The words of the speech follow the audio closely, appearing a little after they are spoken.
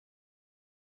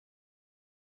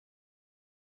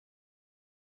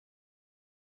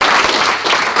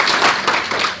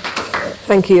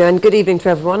Thank you, and good evening to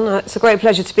everyone. It's a great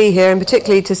pleasure to be here, and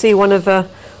particularly to see one of our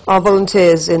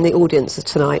volunteers in the audience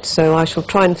tonight. So I shall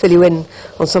try and fill you in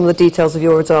on some of the details of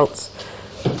your results.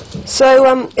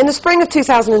 So in the spring of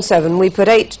 2007, we put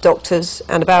 8 doctors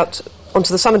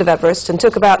onto the summit of Everest and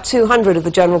took about 200 of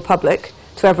the general public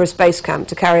to Everest Base Camp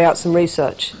to carry out some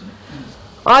research.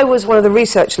 I was one of the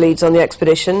research leads on the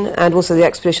expedition and also the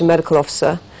expedition medical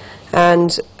officer.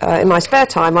 And in my spare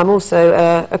time, I'm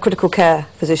also a critical care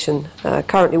physician,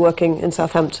 currently working in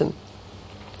Southampton.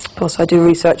 Also, I do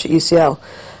research at UCL.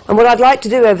 And what I'd like to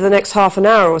do over the next half an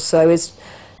hour or so is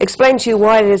explain to you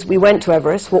why it is we went to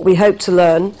Everest, what we hope to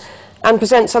learn, and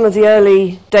present some of the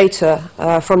early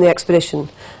data from the expedition.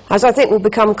 As I think will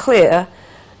become clear,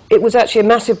 it was actually a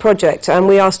massive project, and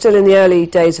we are still in the early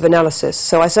days of analysis.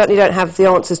 So I certainly don't have the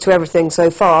answers to everything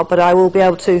so far, but I will be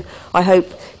able to, I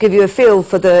hope, give you a feel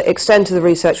for the extent of the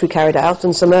research we carried out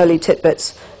and some early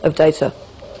tidbits of data.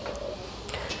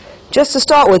 Just to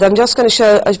start with, I'm just going to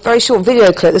show a very short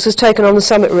video clip. This was taken on the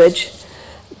summit ridge,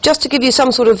 just to give you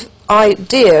some sort of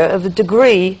idea of the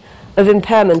degree of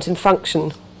impairment in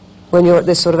function when you're at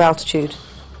this sort of altitude.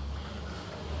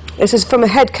 This is from a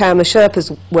head cam a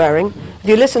Sherpa's wearing. If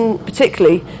you listen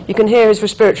particularly, you can hear his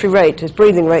respiratory rate, his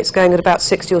breathing rate's going at about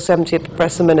 60 or 70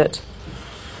 breaths a minute.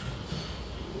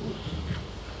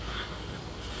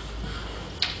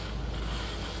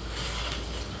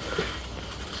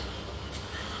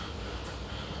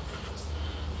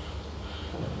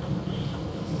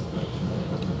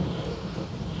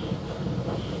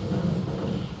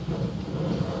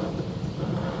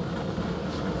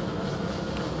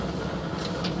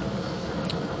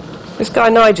 This guy,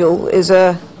 Nigel, is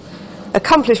an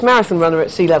accomplished marathon runner at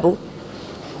sea level,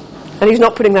 and he's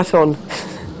not putting that on.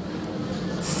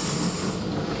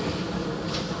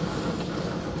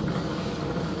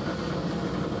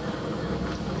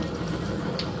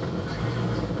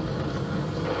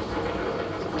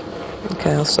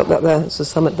 Okay, I'll stop that there. There's a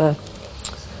summit there.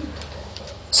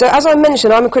 So, as I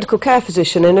mentioned, I'm a critical care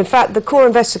physician, and in fact, the core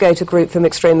investigator group from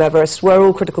Extreme Everest were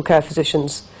all critical care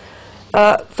physicians.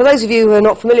 For those of you who are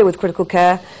not familiar with critical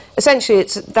care, essentially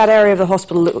it's that area of the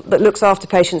hospital that looks after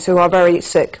patients who are very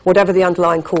sick, whatever the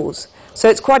underlying cause. So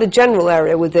it's quite a general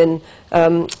area within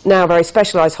now very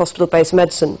specialised hospital-based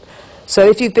medicine. So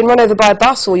if you've been run over by a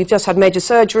bus, or you've just had major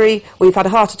surgery, or you've had a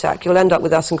heart attack, you'll end up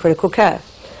with us in critical care.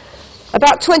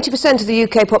 About 20% of the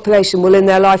UK population will in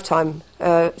their lifetime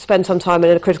spend some time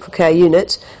in a critical care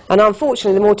unit, and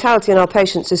unfortunately the mortality in our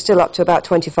patients is still up to about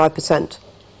 25%.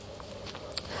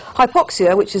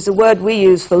 Hypoxia, which is the word we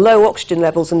use for low oxygen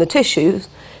levels in the tissues,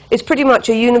 is pretty much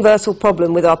a universal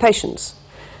problem with our patients.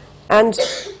 And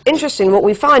interestingly, what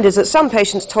we find is that some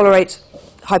patients tolerate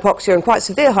hypoxia and quite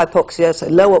severe hypoxia, so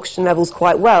low oxygen levels,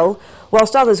 quite well,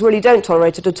 whilst others really don't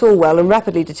tolerate it at all well and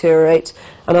rapidly deteriorate,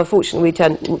 and unfortunately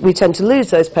we tend to lose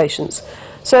those patients.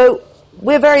 So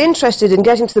we're very interested in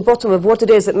getting to the bottom of what it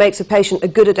is that makes a patient a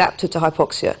good adapter to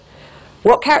hypoxia.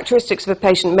 What characteristics of a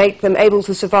patient make them able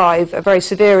to survive a very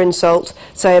severe insult,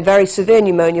 say a very severe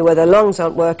pneumonia where their lungs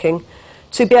aren't working,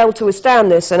 to be able to withstand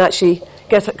this and actually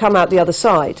come out the other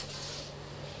side.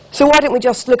 So why don't we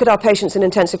just look at our patients in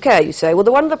intensive care, you say? Well,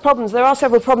 there are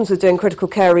several problems with doing critical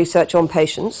care research on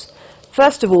patients.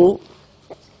 First of all,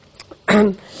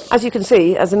 as you can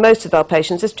see, as in most of our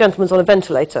patients, this gentleman's on a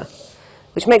ventilator,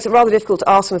 which makes it rather difficult to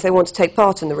ask them if they want to take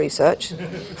part in the research.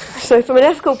 So from an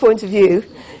ethical point of view,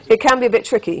 it can be a bit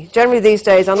tricky. Generally these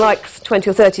days, unlike 20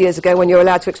 or 30 years ago when you're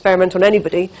allowed to experiment on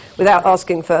anybody without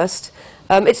asking first,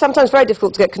 it's sometimes very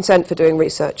difficult to get consent for doing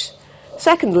research.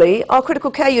 Secondly, our critical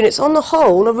care units on the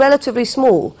whole are relatively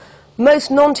small.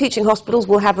 Most non-teaching hospitals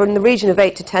will have in the region of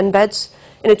 8 to 10 beds.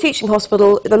 In a teaching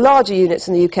hospital, the larger units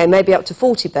in the UK may be up to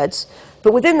 40 beds.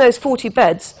 But within those 40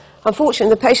 beds,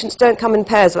 unfortunately, the patients don't come in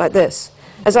pairs like this.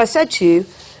 As I said to you,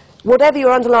 whatever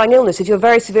your underlying illness, if you're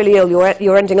very severely ill,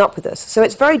 you're ending up with this. So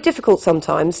it's very difficult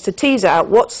sometimes to tease out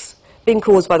what's being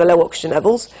caused by the low oxygen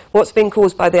levels, what's being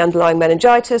caused by the underlying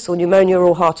meningitis or pneumonia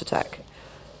or heart attack.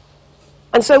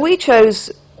 And so we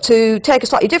chose to take a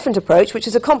slightly different approach, which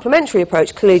is a complementary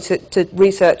approach clearly to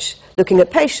research looking at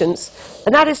patients,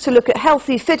 and that is to look at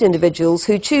healthy, fit individuals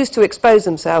who choose to expose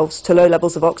themselves to low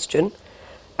levels of oxygen,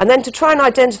 and then to try and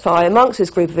identify amongst this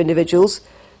group of individuals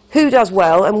who does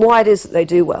well and why it is that they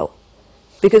do well.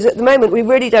 Because at the moment we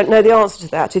really don't know the answer to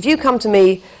that. If you come to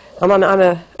me, I'm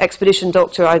an expedition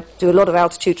doctor, I do a lot of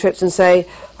altitude trips, and say,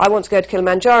 I want to go to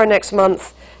Kilimanjaro next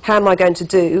month, how am I going to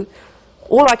do?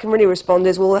 All I can really respond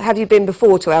is, well, have you been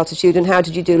before to altitude and how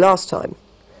did you do last time?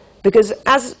 Because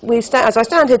as I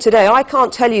stand here today, I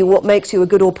can't tell you what makes you a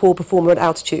good or poor performer at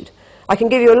altitude. I can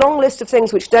give you a long list of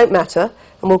things which don't matter,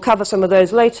 and we'll cover some of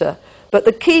those later. But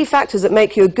the key factors that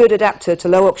make you a good adapter to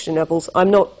low oxygen levels,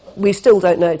 we still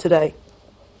don't know today.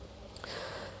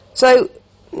 So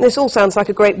this all sounds like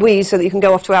a great wheeze so that you can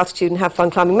go off to altitude and have fun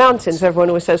climbing mountains, everyone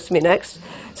always says to me next.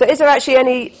 So is there actually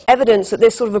any evidence that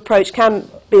this sort of approach can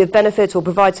be of benefit or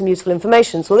provide some useful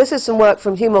information? So this is some work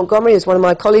from Hugh Montgomery, who's one of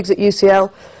my colleagues at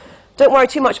UCL. Don't worry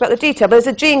too much about the detail, but there's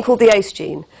a gene called the ACE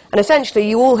gene. And essentially,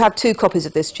 you all have 2 copies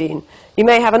of this gene. You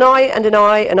may have an I and an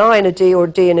I, an I and a D, or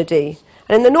a D and a D.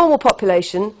 And in the normal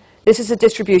population, this is a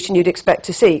distribution you'd expect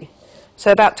to see.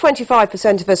 So about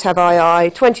 25% of us have II,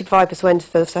 25%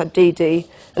 of us have DD,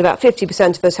 and about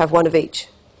 50% of us have one of each.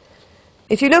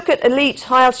 If you look at elite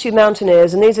high-altitude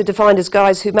mountaineers, and these are defined as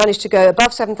guys who manage to go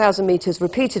above 7,000 meters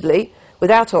repeatedly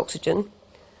without oxygen,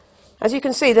 as you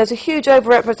can see, there's a huge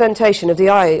overrepresentation of the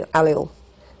I allele,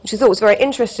 which I thought was very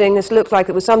interesting. This looked like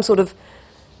it was some sort of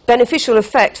beneficial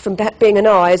effect from being an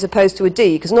I as opposed to a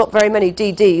D, because not very many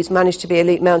DDs managed to be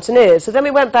elite mountaineers. So then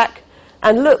we went back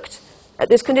and looked at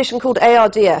this condition called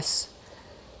ARDS.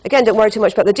 Again, don't worry too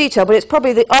much about the detail, but it's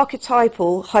probably the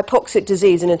archetypal hypoxic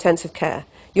disease in intensive care.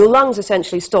 Your lungs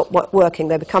essentially stop working.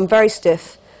 They become very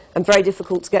stiff and very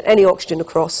difficult to get any oxygen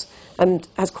across, and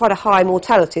has quite a high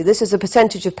mortality. This is a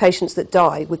percentage of patients that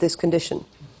die with this condition.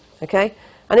 Okay?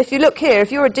 And if you look here,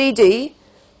 if you're a DD,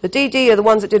 the DD are the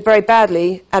ones that did very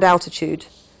badly at altitude.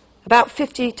 About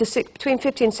between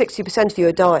 50 and 60% of you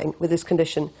are dying with this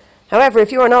condition. However,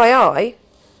 if you're an II,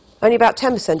 only about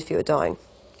 10% of you are dying,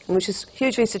 which is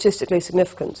hugely statistically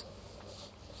significant.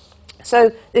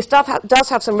 So this does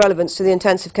have some relevance to the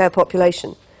intensive care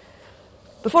population.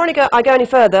 Before I go any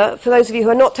further, for those of you who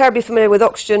are not terribly familiar with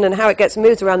oxygen and how it gets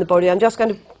moved around the body, I'm just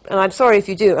going to, and I'm sorry if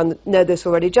you do know this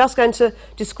already, just going to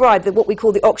describe what we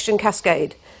call the oxygen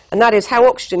cascade. And that is how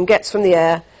oxygen gets from the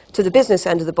air to the business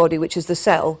end of the body, which is the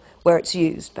cell where it's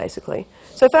used, basically.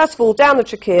 So first of all, down the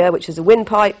trachea, which is a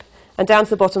windpipe, and down to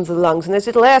the bottoms of the lungs. And there's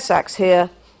little air sacs here.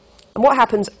 And what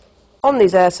happens on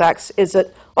these air sacs is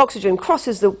that oxygen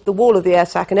crosses the wall of the air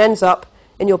sac and ends up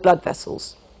in your blood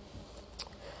vessels.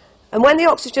 And when the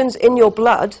oxygen's in your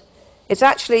blood, it's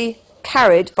actually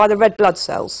carried by the red blood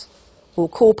cells, or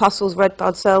corpuscles, red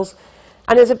blood cells.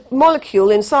 And there's a molecule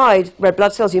inside red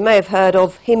blood cells you may have heard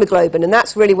of, hemoglobin, and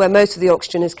that's really where most of the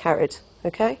oxygen is carried.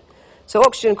 Okay? So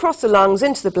oxygen across the lungs,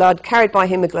 into the blood, carried by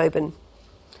hemoglobin.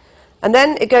 And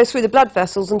then it goes through the blood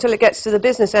vessels until it gets to the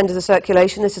business end of the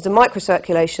circulation. This is the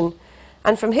microcirculation.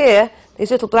 And from here,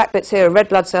 these little black bits here are red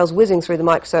blood cells whizzing through the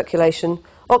microcirculation.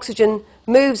 Oxygen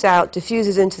moves out,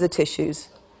 diffuses into the tissues,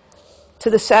 to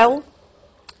the cell.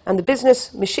 And the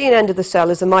business machine end of the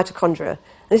cell is the mitochondria.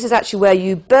 This is actually where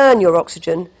you burn your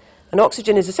oxygen. And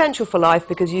oxygen is essential for life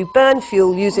because you burn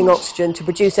fuel using oxygen to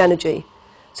produce energy.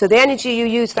 So the energy you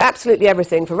use for absolutely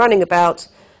everything, for running about,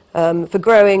 for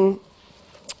growing,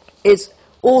 is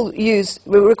all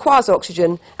requires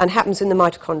oxygen and happens in the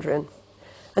mitochondrion.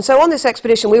 And so on this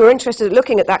expedition, we were interested in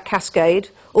looking at that cascade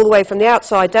all the way from the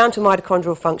outside down to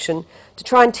mitochondrial function to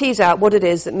try and tease out what it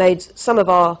is that made some of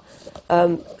our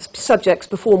subjects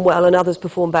perform well and others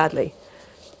perform badly.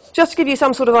 Just to give you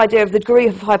some sort of idea of the degree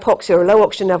of hypoxia or low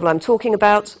oxygen level I'm talking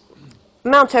about,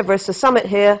 Mount Everest, the summit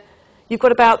here, you've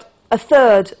got about a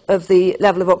third of the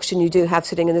level of oxygen you do have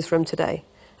sitting in this room today.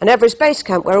 And Everest Base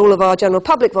Camp, where all of our general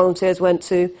public volunteers went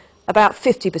to, about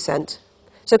 50%.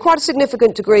 So quite a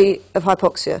significant degree of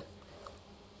hypoxia.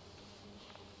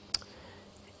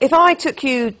 If I took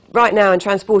you right now and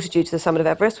transported you to the summit of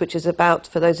Everest, which is about,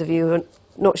 for those of you who are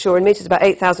not sure in meters, about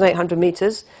 8,800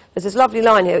 meters, there's this lovely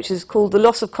line here which is called the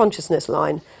loss of consciousness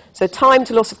line. So time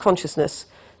to loss of consciousness.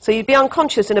 So you'd be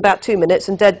unconscious in about 2 minutes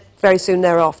and dead very soon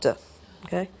thereafter.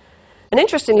 Okay? And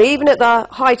interestingly, even at the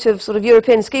height of sort of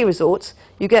European ski resorts,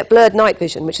 you get blurred night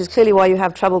vision, which is clearly why you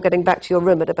have trouble getting back to your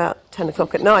room at about 10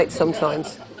 o'clock at night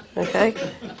sometimes. Okay?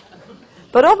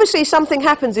 But obviously something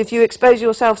happens if you expose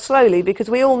yourself slowly, because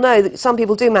we all know that some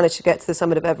people do manage to get to the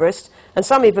summit of Everest, and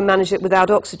some even manage it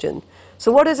without oxygen.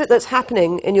 So what is it that's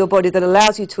happening in your body that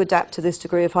allows you to adapt to this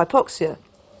degree of hypoxia?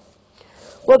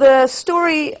 Well, the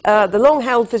story, the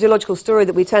long-held physiological story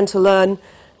that we tend to learn,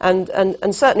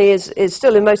 and certainly is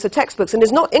still in most of the textbooks, and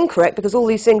is not incorrect because all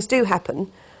these things do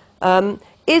happen,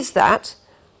 is that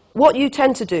what you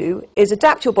tend to do is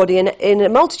adapt your body in a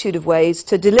multitude of ways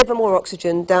to deliver more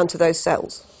oxygen down to those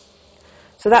cells.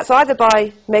 So that's either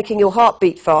by making your heart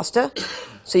beat faster,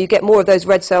 so you get more of those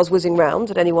red cells whizzing round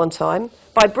at any one time,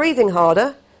 by breathing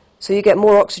harder, so you get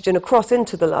more oxygen across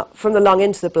from the lung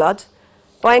into the blood,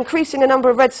 by increasing the number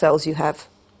of red cells you have,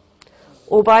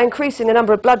 or by increasing the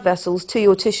number of blood vessels to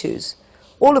your tissues,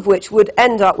 all of which would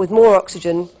end up with more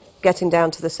oxygen getting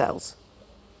down to the cells.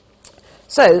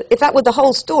 So if that were the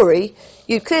whole story,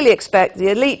 you'd clearly expect the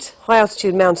elite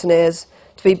high-altitude mountaineers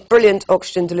to be brilliant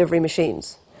oxygen delivery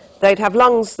machines. They'd have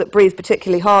lungs that breathe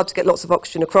particularly hard to get lots of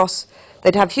oxygen across.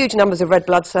 They'd have huge numbers of red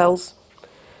blood cells.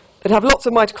 They'd have lots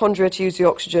of mitochondria to use the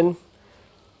oxygen.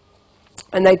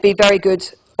 And they'd be very good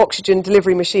oxygen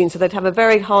delivery machines, so they'd have a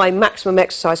very high maximum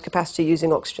exercise capacity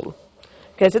using oxygen.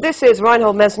 Okay, so this is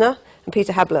Reinhold Messner and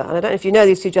Peter Habler. And I don't know if you know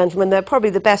these two gentlemen. They're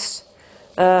probably the best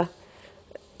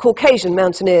Caucasian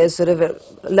mountaineers that have,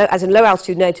 as in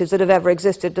low-altitude natives, that have ever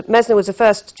existed. Messner was the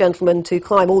first gentleman to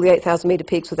climb all the 8,000-metre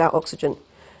peaks without oxygen.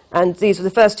 And these were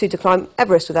the first two to climb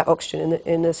Everest without oxygen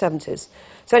in the 70s.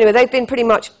 So anyway, they've been pretty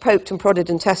much poked and prodded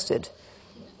and tested.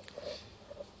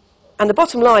 And the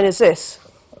bottom line is this.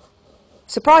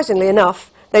 Surprisingly enough,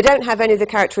 they don't have any of the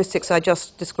characteristics I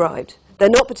just described.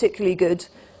 They're not particularly good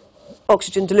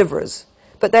oxygen deliverers,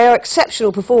 but they are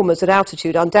exceptional performers at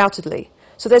altitude, undoubtedly.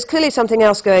 So there's clearly something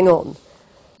else going on.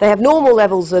 They have normal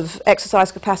levels of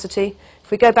exercise capacity. If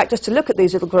we go back just to look at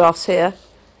these little graphs here,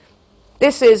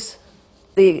 this is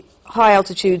the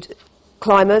high-altitude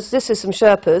climbers, this is some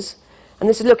Sherpas, and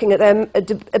this is looking at their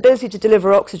ability to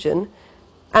deliver oxygen.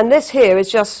 And this here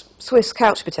is just Swiss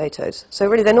couch potatoes. So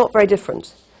really they're not very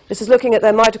different. This is looking at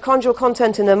their mitochondrial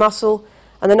content in their muscle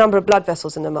and the number of blood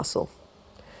vessels in their muscle.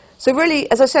 So really,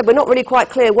 as I said, we're not really quite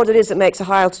clear what it is that makes a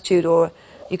high-altitude, or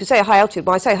you could say a high-altitude.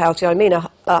 When I say high-altitude, I mean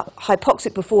a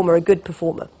hypoxic performer, a good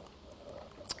performer.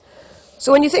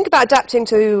 So when you think about adapting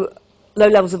to low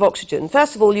levels of oxygen,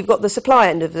 first of all, you've got the supply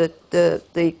end of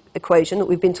the equation that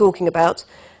we've been talking about.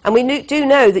 And we do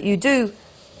know that you do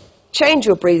change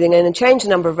your breathing in and change the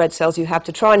number of red cells you have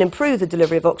to try and improve the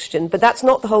delivery of oxygen, but that's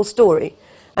not the whole story.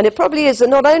 And it probably is that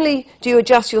not only do you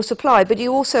adjust your supply, but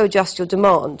you also adjust your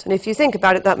demand. And if you think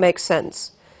about it, that makes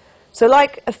sense. So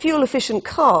like a fuel-efficient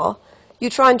car, you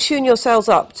try and tune your cells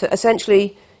up to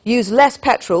essentially use less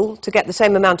petrol to get the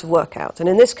same amount of work out. And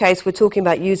in this case, we're talking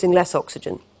about using less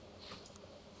oxygen.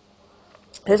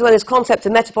 Here's where this concept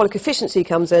of metabolic efficiency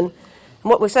comes in. And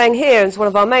what we're saying here, and it's one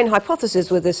of our main hypotheses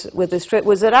with this trip,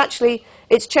 was that actually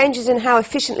it's changes in how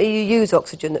efficiently you use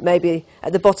oxygen that may be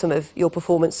at the bottom of your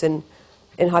performance in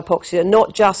hypoxia,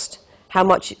 not just how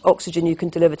much oxygen you can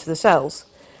deliver to the cells.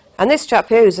 And this chap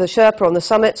here, who's a Sherpa on the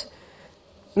summit,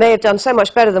 may have done so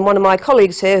much better than one of my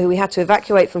colleagues here who we had to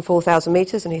evacuate from 4,000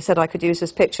 metres, and he said I could use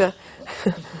this picture,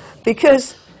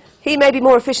 because he may be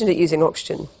more efficient at using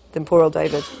oxygen than poor old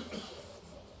David.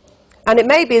 And it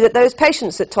may be that those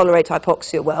patients that tolerate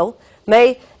hypoxia well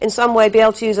may in some way be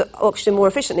able to use oxygen more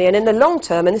efficiently. And in the long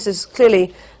term, and this is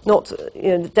clearly not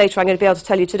the data I'm going to be able to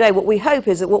tell you today, what we hope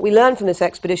is that what we learn from this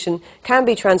expedition can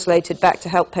be translated back to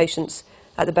help patients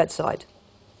at the bedside.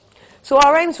 So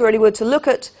our aims really were to look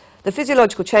at the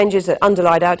physiological changes that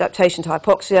underlie adaptation to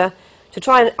hypoxia, to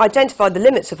try and identify the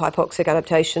limits of hypoxic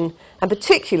adaptation, and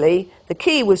particularly the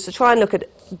key was to try and look at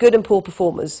good and poor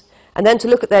performers, and then to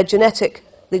look at the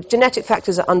genetic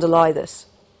factors that underlie this.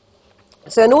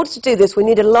 So in order to do this, we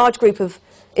needed a large group of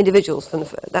individuals.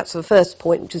 That's the first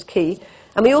point, which is key.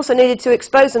 And we also needed to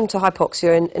expose them to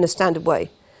hypoxia in a standard way.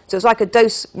 So it's like a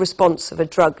dose response of a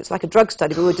drug. It's like a drug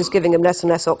study, but we're just giving them less and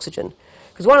less oxygen.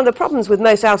 Because one of the problems with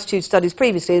most altitude studies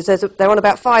previously is they're on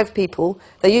about 5 people.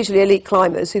 They're usually elite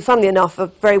climbers who, funnily enough, are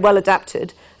very well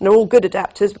adapted. And they're all good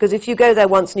adapters, because if you go there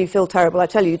once and you feel terrible, I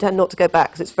tell you, you tend not to go back,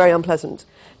 because it's very unpleasant.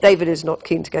 David is not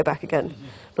keen to go back again,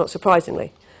 not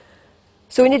surprisingly.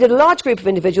 So we needed a large group of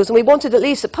individuals, and we wanted at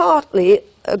least partly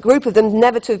a group of them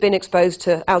never to have been exposed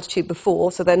to altitude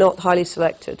before, so they're not highly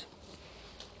selected.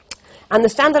 And the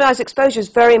standardized exposure is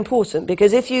very important,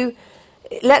 because if you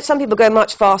let some people go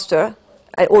much faster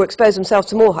or expose themselves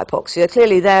to more hypoxia,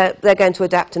 clearly they're going to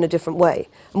adapt in a different way.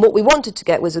 And what we wanted to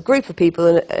get was a group of people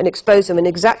and expose them in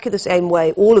exactly the same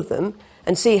way, all of them,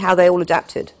 and see how they all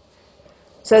adapted.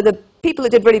 So the people that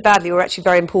did really badly were actually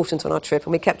very important on our trip,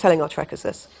 and we kept telling our trekkers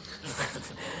this.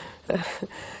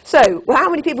 So, how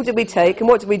many people did we take, and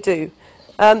what did we do?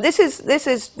 This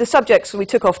is the subjects we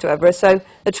took off to Everest. So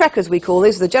the trekkers, we call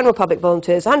these, are the general public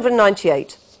volunteers,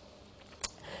 198.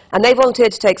 And they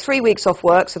volunteered to take 3 weeks off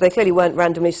work, so they clearly weren't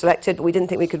randomly selected, but we didn't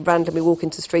think we could randomly walk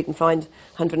into the street and find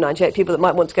 198 people that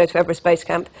might want to go to Everest Base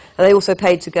Camp. And they also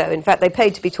paid to go. In fact, they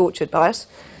paid to be tortured by us,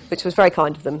 which was very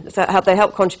kind of them. So they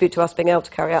helped contribute to us being able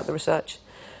to carry out the research.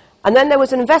 And then there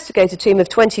was an investigator team of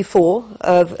 24,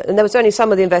 and there was only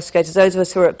some of the investigators, those of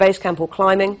us who were at base camp or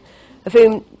climbing, of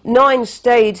whom 9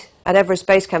 stayed at Everest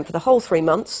Base Camp for the whole 3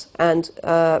 months and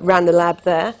ran the lab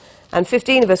there. And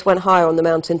 15 of us went higher on the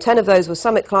mountain. 10 of those were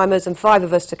summit climbers, and 5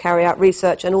 of us to carry out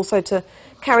research and also to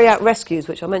carry out rescues,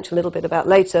 which I'll mention a little bit about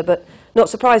later. But not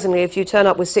surprisingly, if you turn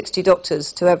up with 60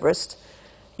 doctors to Everest,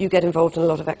 you get involved in a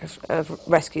lot of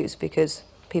rescues because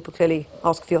people clearly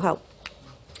ask for your help.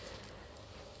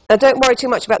 Now, don't worry too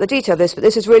much about the detail of this, but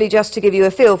this is really just to give you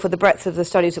a feel for the breadth of the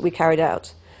studies that we carried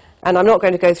out. And I'm not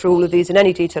going to go through all of these in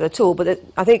any detail at all, but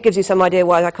I think it gives you some idea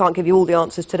why I can't give you all the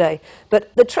answers today.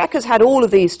 But the trekkers had all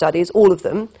of these studies, all of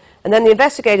them, and then the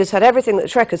investigators had everything that the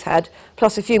trekkers had,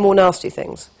 plus a few more nasty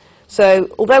things.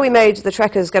 So although we made the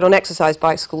trekkers get on exercise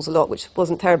bicycles a lot, which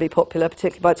wasn't terribly popular,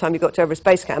 particularly by the time you got to Everest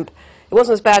Base Camp, it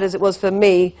wasn't as bad as it was for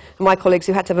me and my colleagues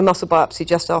who had to have a muscle biopsy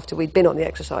just after we'd been on the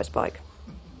exercise bike.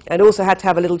 And also had to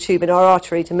have a little tube in our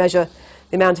artery to measure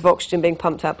the amount of oxygen being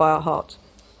pumped out by our heart.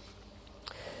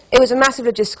 It was a massive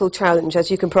logistical challenge,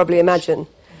 as you can probably imagine.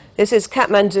 This is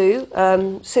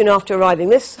Kathmandu, soon after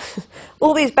arriving.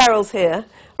 All these barrels here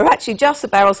are actually just the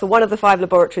barrels for one of the 5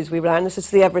 laboratories we ran. This is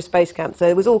the Everest Base Camp. So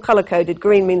it was all colour-coded.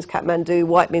 Green means Kathmandu,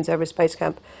 white means Everest Base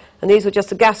Camp. And these were just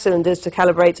the gas cylinders to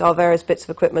calibrate our various bits of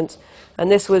equipment. And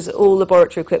this was all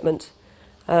laboratory equipment.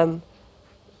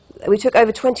 We took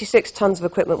over 26 tons of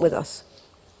equipment with us.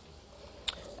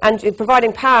 And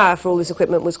providing power for all this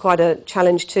equipment was quite a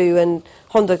challenge too, and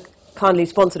Honda kindly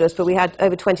sponsored us, but we had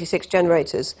over 26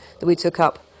 generators that we took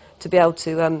up to be able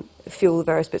to fuel the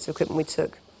various bits of equipment we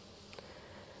took.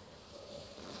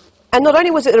 And not only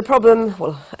was it a problem,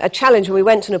 well, a challenge when we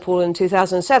went to Nepal in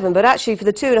 2007, but actually for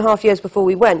the 2.5 years before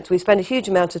we went, we spent a huge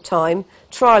amount of time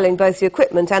trialling both the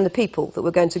equipment and the people that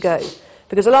were going to go.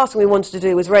 Because the last thing we wanted to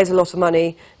do was raise a lot of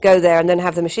money, go there, and then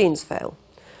have the machines fail.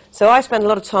 So I spent a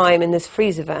lot of time in this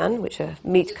freezer van, which a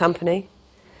meat company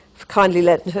kindly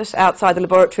lent us outside the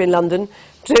laboratory in London,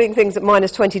 doing things at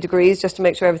minus 20 degrees just to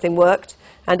make sure everything worked,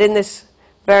 and in this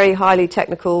very highly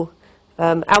technical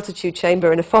altitude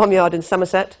chamber in a farmyard in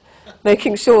Somerset,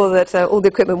 making sure that all the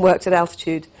equipment worked at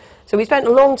altitude. So we spent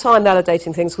a long time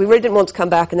validating things. We really didn't want to come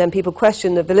back and then people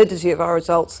question the validity of our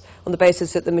results on the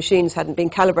basis that the machines hadn't been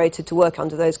calibrated to work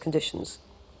under those conditions.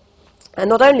 And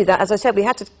not only that, as I said, we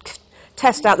had to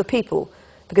test out the people,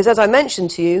 because as I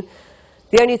mentioned to you,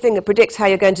 the only thing that predicts how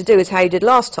you're going to do is how you did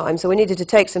last time, so we needed to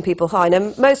take some people high.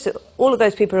 Now, all of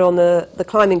those people on the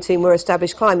climbing team were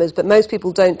established climbers, but most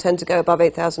people don't tend to go above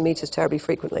 8,000 metres terribly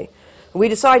frequently. We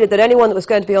decided that anyone that was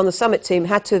going to be on the summit team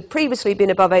had to have previously been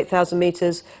above 8,000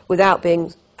 metres without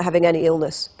having any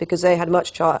illness, because they had a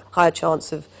much higher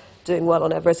chance of doing well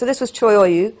on Everest. So this was Choi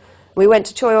Oyu. We went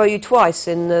to Choi Oyu twice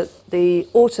in the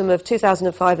autumn of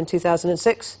 2005 and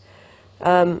 2006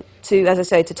 to, as I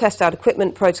say, to test out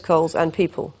equipment, protocols and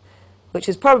people, which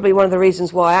is probably one of the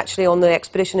reasons why actually on the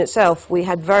expedition itself we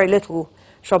had very little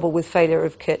trouble with failure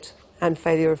of kit and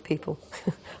failure of people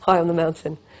high on the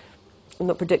mountain.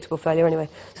 Not predictable failure anyway.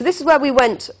 So this is where we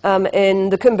went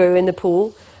in the Khumbu in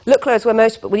Nepal. Lukla is where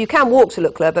well, you can walk to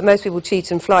Lukla, but most people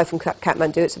cheat and fly from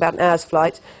Kathmandu. It's about an hour's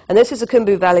flight. And this is the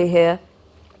Khumbu Valley here,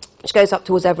 which goes up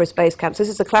towards Everest Base Camp. So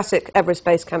this is a classic Everest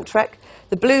Base Camp trek.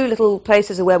 The blue little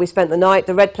places are where we spent the night.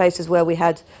 The red places where we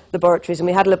had laboratories. And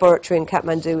we had a laboratory in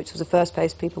Kathmandu, which was the first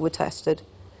place people were tested.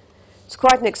 It's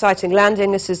quite an exciting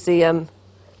landing. This is the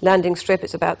landing strip.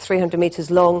 It's about 300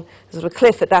 metres long. There's a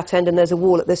cliff at that end and there's a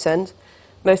wall at this end.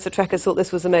 Most of the trekkers thought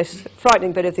this was the most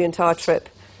frightening bit of the entire trip.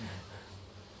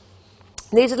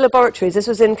 These are the laboratories. This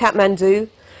was in Kathmandu.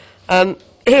 Here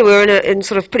we were in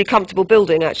sort of pretty comfortable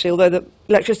building, actually, although the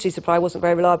electricity supply wasn't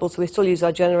very reliable, so we still use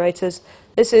our generators.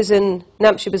 This is in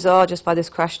Namche Bazaar, just by this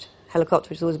crashed helicopter,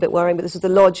 which is always a bit worrying, but this is the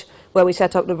lodge where we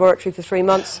set up the laboratory for 3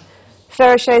 months.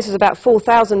 Ferrochez is about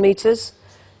 4,000 metres,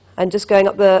 and just going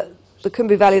up the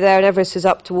Khumbu Valley there, and Everest is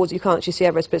up towards, you can't actually see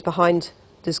Everest, but it's behind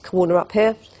this corner up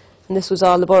here. And this was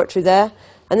our laboratory there.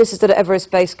 And this is the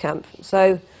Everest Base Camp.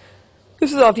 So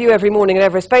this is our view every morning at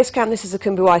Everest Base Camp. This is the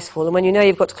Khumbu Icefall. And when you know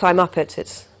you've got to climb up it,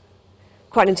 it's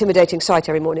quite an intimidating sight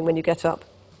every morning when you get up.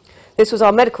 This was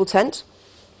our medical tent,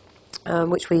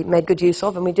 which we made good use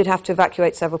of. And we did have to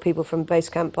evacuate several people from base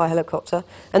camp by helicopter.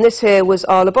 And this here was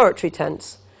our laboratory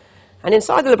tents. And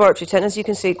inside the laboratory tent, as you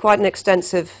can see, quite an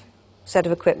extensive set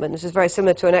of equipment. This is very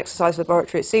similar to an exercise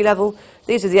laboratory at sea level.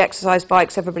 These are the exercise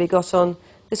bikes everybody got on.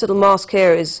 This little mask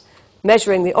here is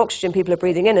measuring the oxygen people are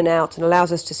breathing in and out and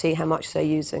allows us to see how much they're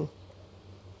using.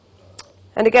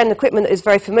 And again, the equipment is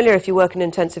very familiar if you work in an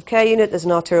intensive care unit. There's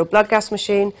an arterial blood gas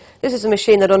machine. This is a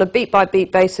machine that on a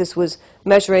beat-by-beat basis was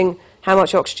measuring how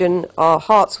much oxygen our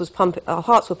hearts were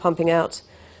pumping out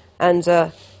and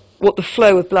what the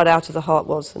flow of blood out of the heart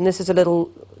was. And this is a little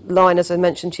line, as I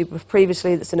mentioned to you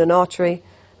previously, that's in an artery.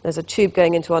 There's a tube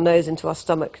going into our nose, into our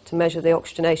stomach, to measure the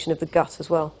oxygenation of the gut as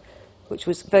well, which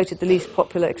was voted the least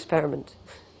popular experiment.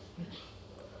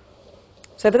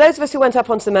 So for those of us who went up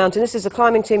onto the mountain, this is the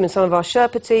climbing team and some of our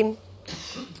Sherpa team.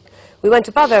 We went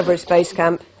above Everest Base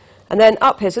Camp, And then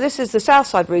up here, so this is the south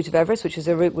side route of Everest, which is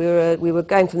a route we were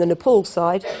going from the Nepal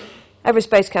side. Everest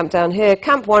Base Camp down here.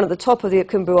 Camp 1 at the top of the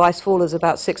Khumbu Icefall is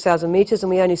about 6,000 metres, and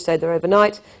we only stayed there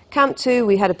overnight. Camp 2,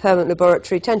 we had a permanent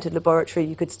laboratory, tented laboratory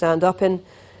you could stand up in.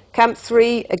 Camp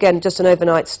 3, again, just an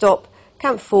overnight stop.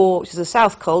 Camp 4, which is the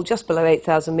South Col, just below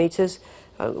 8,000 metres.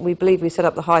 We believe we set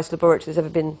up the highest laboratory that's ever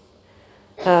been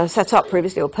set up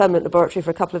previously, or permanent laboratory,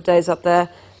 for a couple of days up there.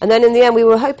 And then in the end, we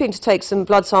were hoping to take some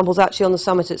blood samples actually on the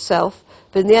summit itself.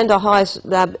 But in the end, our highest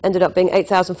lab ended up being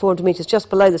 8,400 metres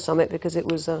just below the summit because it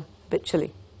was a bit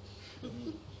chilly.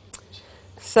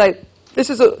 So this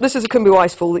is a Khumbu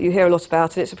Icefall that you hear a lot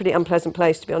about, and it's a pretty unpleasant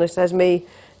place, to be honest. There's me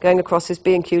going across this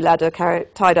B&Q ladder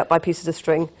tied up by pieces of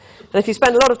string. And if you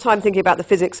spend a lot of time thinking about the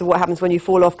physics of what happens when you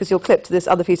fall off, because you're clipped to this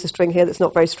other piece of string here that's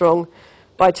not very strong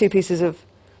by two pieces of,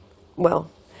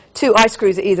 well, two ice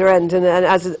screws at either end, and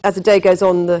as the day goes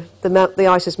on, the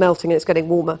ice is melting and it's getting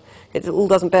warmer. It all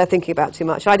doesn't bear thinking about too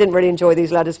much. I didn't really enjoy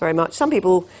these ladders very much. Some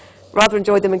people rather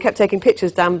enjoyed them and kept taking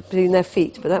pictures down between their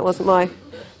feet, but that wasn't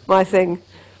my thing.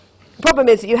 The problem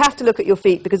is that you have to look at your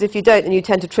feet, because if you don't, then you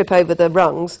tend to trip over the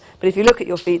rungs. But if you look at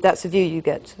your feet, that's the view you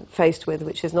get faced with,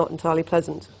 which is not entirely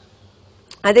pleasant.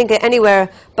 I think anywhere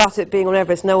but it being on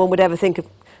Everest, no one would ever think of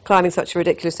climbing such a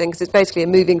ridiculous thing, because it's basically a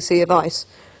moving sea of ice.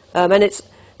 And it's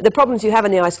the problems you have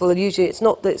in the icefall are usually, it's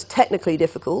not that it's technically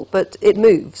difficult, but it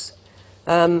moves.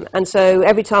 And so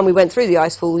every time we went through the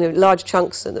icefall, large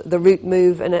chunks, the route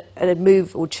move, and it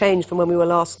move or change from when we were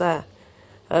last there,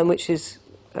 which is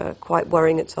quite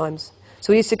worrying at times.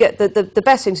 So we used to get, the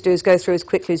best thing to do is go through as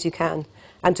quickly as you can,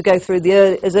 and to go through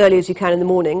as early as you can in the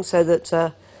morning, so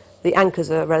that the anchors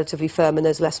are relatively firm and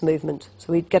there's less movement.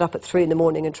 So we'd get up at 3 in the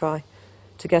morning and try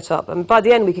to get up. And by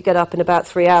the end, we could get up in about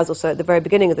 3 hours or so. At the very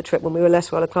beginning of the trip, when we were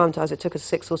less well acclimatised, it took us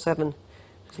 6 or 7. It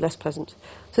was less pleasant.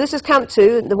 So this is Camp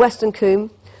 2, the Western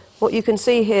Coombe. What you can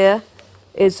see here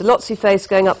is the Lhotse face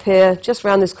going up here. Just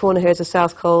round this corner here is the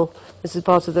South Col. This is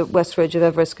part of the west ridge of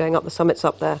Everest going up the summits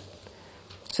up there.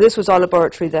 So this was our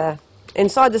laboratory there.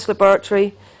 Inside this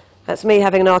laboratory, that's me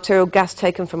having an arterial gas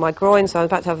taken from my groin, so I'm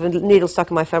about to have a needle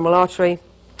stuck in my femoral artery.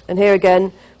 And here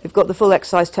again, we've got the full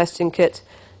exercise testing kit.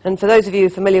 And for those of you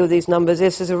familiar with these numbers,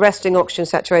 this is a resting oxygen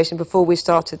saturation before we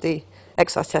started the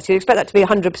exercise test. You'd expect that to be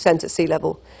 100% at sea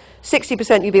level.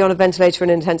 60% you'd be on a ventilator in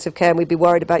intensive care, and we'd be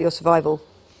worried about your survival.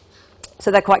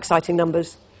 So they're quite exciting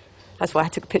numbers. That's why I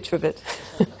took a picture of it.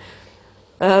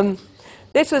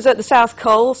 This was at the South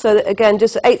Col, so that, again,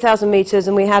 just 8,000 metres,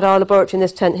 and we had our laboratory in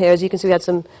this tent here. As you can see, we had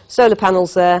some solar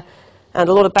panels there and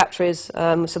a lot of batteries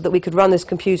so that we could run this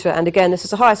computer. And again, this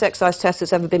is the highest exercise test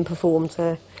that's ever been performed.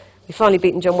 We've finally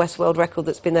beaten John West's world record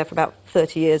that's been there for about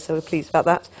 30 years, so we're pleased about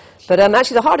that. But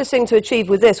actually the hardest thing to achieve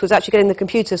with this was actually getting the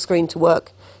computer screen to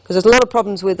work, because there's a lot of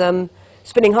problems with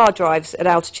spinning hard drives at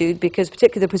altitude, because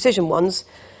particularly the precision ones,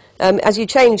 as you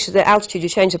change the altitude, you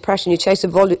change the pressure, and you change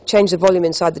the volume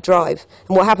inside the drive.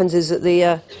 And what happens is that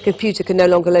the computer can no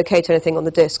longer locate anything on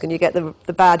the disk, and you get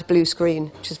the bad blue screen,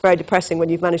 which is very depressing when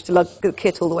you've managed to lug the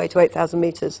kit all the way to 8,000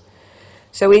 metres.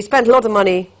 So we spent a lot of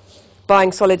money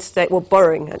buying solid-state, well,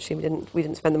 borrowing, actually, we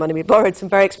didn't spend the money. We borrowed some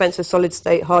very expensive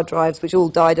solid-state hard drives, which all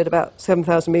died at about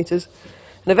 7,000 metres.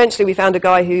 And eventually we found a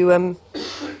guy who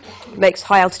makes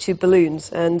high-altitude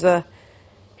balloons, and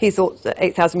he thought that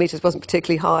 8,000 metres wasn't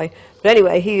particularly high. But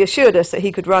anyway, he assured us that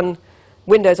he could run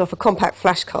Windows off a compact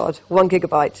flash card, 1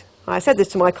 gigabyte. I said this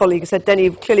to my colleague, who said, "Denny,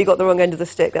 you've clearly got the wrong end of the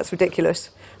stick, that's ridiculous."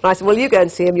 And I said, "Well, you go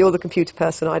and see him, you're the computer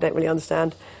person, I don't really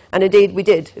understand." And indeed, we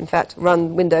did, in fact,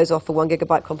 run Windows off a 1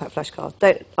 gigabyte compact flash card.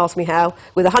 Don't ask me how,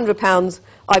 with a £100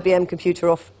 IBM computer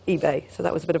off eBay. So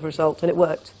that was a bit of a result, and it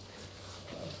worked.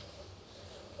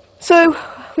 So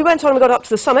we went on and we got up to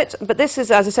the summit, but this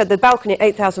is, as I said, the balcony at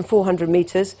 8,400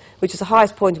 metres, which is the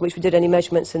highest point at which we did any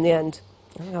measurements in the end.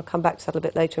 I think I'll come back to that a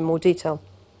bit later in more detail.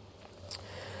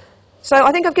 So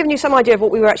I think I've given you some idea of what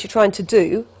we were actually trying to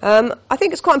do. I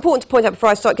think it's quite important to point out before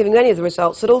I start giving you any of the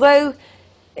results that although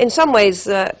in some ways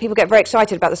people get very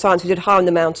excited about the science we did high on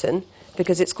the mountain,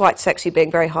 because it's quite sexy being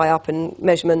very high up in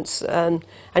measurements, and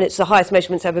it's the highest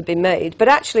measurements ever been made. But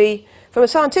actually, from a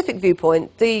scientific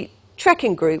viewpoint, the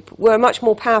trekking group were much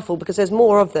more powerful because there's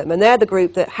more of them, and they're the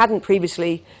group that hadn't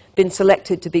previously been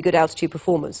selected to be good altitude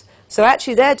performers. So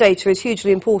actually their data is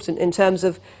hugely important in terms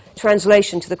of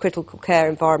translation to the critical care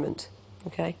environment.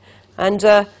 Okay? And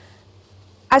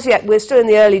as yet, we're still in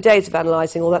the early days of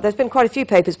analysing all that. There's been quite a few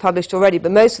papers published already,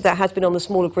 but most of that has been on the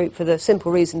smaller group for the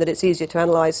simple reason that it's easier to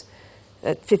analyse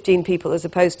 15 people as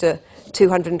opposed to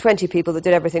 220 people that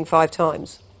did everything 5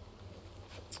 times.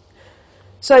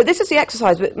 So this is the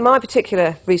exercise, but my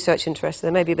particular research interest,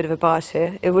 there may be a bit of a bias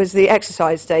here, it was the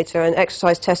exercise data and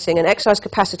exercise testing and exercise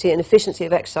capacity and efficiency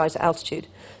of exercise at altitude.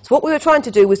 So what we were trying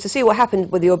to do was to see what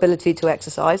happened with your ability to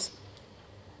exercise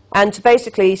and to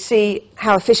basically see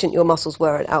how efficient your muscles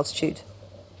were at altitude.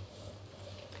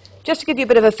 Just to give you a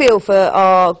bit of a feel for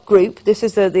our group, this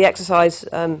is the exercise,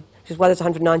 which is whether it's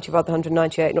 190 rather than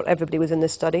 198, not everybody was in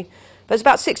this study, but it's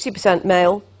about 60%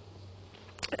 male,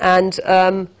 and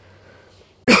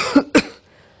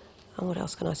what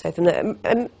else can I say from there?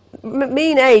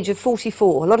 Mean age of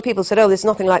 44. A lot of people said, oh, there's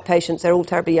nothing like patients, they're all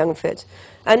terribly young and fit.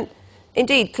 And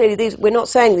indeed, clearly, we're not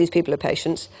saying these people are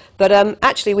patients, but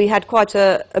actually we had quite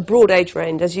a broad age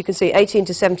range, as you can see, 18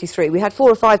 to 73. We had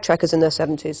 4 or 5 trekkers in their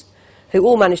 70s who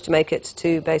all managed to make it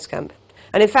to base camp.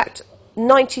 And in fact,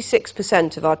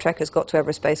 96% of our trekkers got to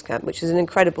Everest Base Camp, which is an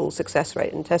incredible success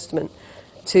rate and testament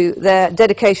to their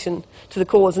dedication to the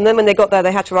cause. And then when they got there,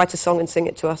 they had to write a song and sing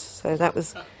it to us. So that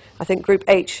was, I think, Group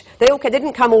H. They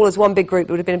didn't come all as one big group.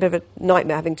 It would have been a bit of a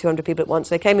nightmare having 200 people at once.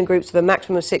 They came in groups of a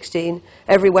maximum of 16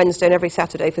 every Wednesday and every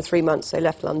Saturday for 3 months. They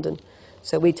left London.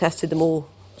 So we tested them all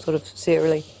sort of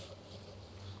serially.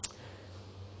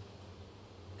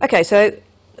 Okay, so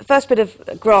the first bit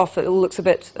of graph, it all looks a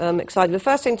bit exciting. The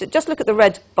first thing, just look at the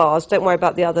red bars, don't worry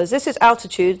about the others. This is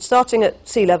altitude, starting at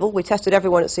sea level. We tested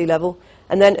everyone at sea level,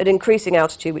 and then at increasing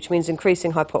altitude, which means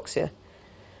increasing hypoxia.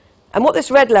 And what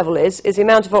this red level is the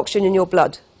amount of oxygen in your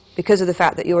blood, because of the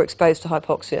fact that you're exposed to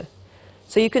hypoxia.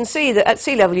 So you can see that at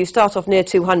sea level, you start off near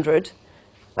 200,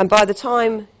 and by the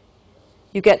time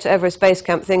you get to Everest Base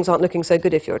Camp, things aren't looking so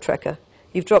good if you're a trekker.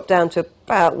 You've dropped down to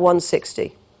about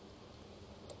 160.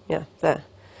 Yeah, there.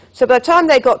 So by the time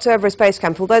they got to Everest Base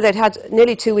Camp, although they'd had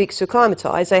nearly 2 weeks to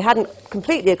acclimatise, they hadn't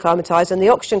completely acclimatised, and the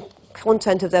oxygen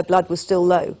content of their blood was still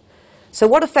low. So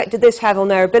what effect did this have on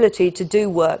their ability to do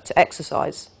work, to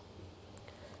exercise?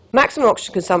 Maximum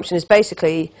oxygen consumption is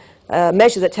basically a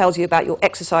measure that tells you about your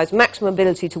exercise, maximum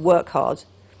ability to work hard.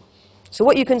 So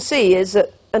what you can see is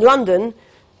that in London,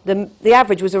 the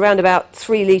average was around about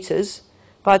 3 litres.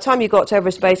 By the time you got to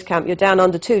Everest Base Camp, you're down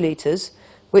under 2 litres,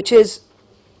 which is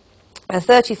a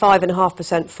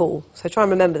 35.5% fall. So try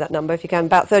and remember that number if you can,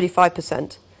 about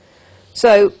 35%.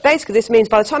 So basically this means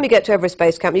by the time you get to Everest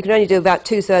Base Camp, you can only do about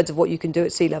 2/3 of what you can do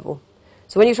at sea level.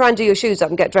 So when you try and do your shoes up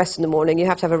and get dressed in the morning, you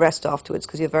have to have a rest afterwards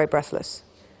because you're very breathless.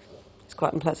 It's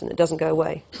quite unpleasant. It doesn't go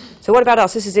away. So what about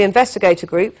us? This is the investigator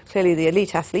group, clearly the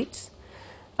elite athletes.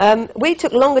 We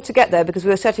took longer to get there because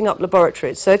we were setting up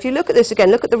laboratories. So if you look at this again,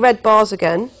 look at the red bars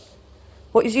again.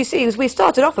 What you see is we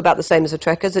started off about the same as the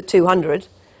trekkers at 200.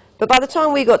 But by the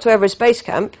time we got to Everest Base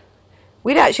Camp,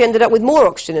 we'd actually ended up with more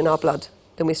oxygen in our blood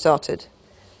than we started,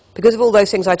 because of all those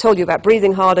things I told you about,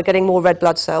 breathing harder, getting more red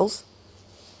blood cells.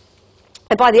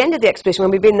 And by the end of the expedition,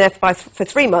 when we'd been there for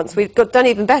 3 months, we'd done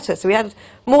even better. So we had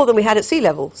more than we had at sea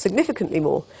level, significantly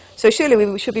more. So surely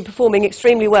we should be performing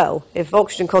extremely well if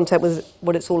oxygen content was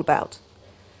what it's all about.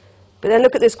 But then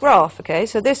look at this graph, okay?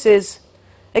 So this is,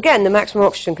 again, the maximum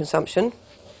oxygen consumption.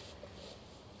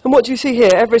 And what do you see here?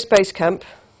 Everest Base Camp.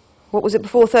 What was it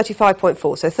before?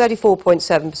 35.4, so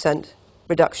 34.7%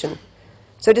 reduction.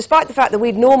 So despite the fact that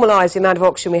we'd normalised the amount of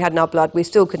oxygen we had in our blood, we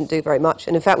still couldn't do very much.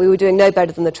 And in fact, we were doing no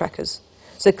better than the trekkers.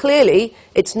 So clearly,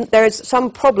 there is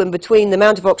some problem between the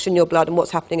amount of oxygen in your blood and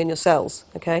what's happening in your cells,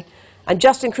 okay? And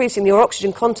just increasing your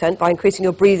oxygen content by increasing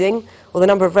your breathing or the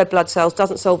number of red blood cells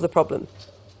doesn't solve the problem.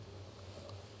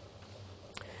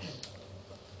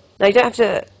 Now, you don't have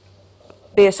to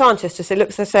be a scientist to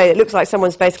say it looks like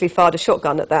someone's basically fired a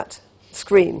shotgun at that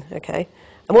screen, okay?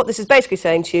 And what this is basically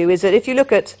saying to you is that if you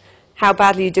look at how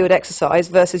badly you do at exercise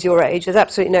versus your age, there's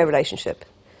absolutely no relationship.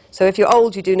 So if you're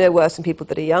old, you do no worse than people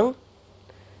that are young.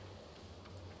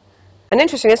 And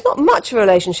interesting, there's not much of a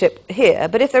relationship here,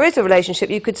 but if there is a relationship,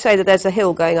 you could say that there's a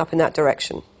hill going up in that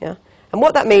direction, yeah? And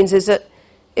what that means is that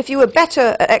if you were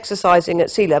better at exercising at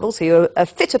sea level, so you're a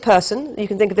fitter person, you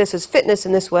can think of this as fitness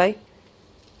in this way,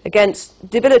 against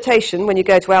debilitation when you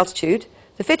go to altitude,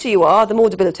 the fitter you are, the more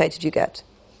debilitated you get,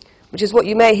 which is what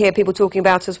you may hear people talking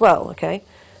about as well, okay?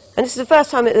 And this is the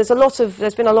first time that there's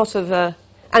been a lot of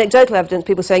anecdotal evidence,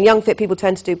 people saying young fit people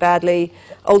tend to do badly,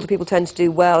 older people tend to do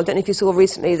well. I don't know if you saw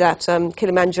recently that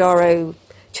Kilimanjaro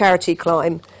charity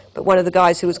climb, but one of the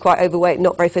guys who was quite overweight,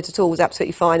 not very fit at all, was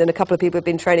absolutely fine, and a couple of people who had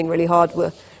been training really hard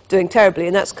were doing terribly,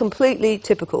 and that's completely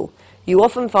typical. You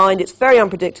often find it's very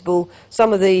unpredictable.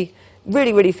 Some of the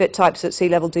really, really fit types at sea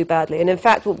level do badly. And in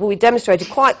fact, what we demonstrated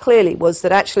quite clearly was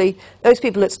that actually those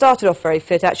people that started off very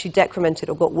fit actually decremented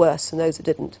or got worse than those that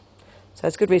didn't. So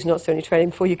it's a good reason not to do any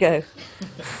training before you go,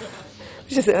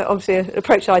 which is obviously an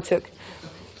approach I took.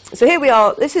 So here we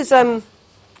are. This is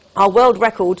our world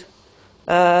record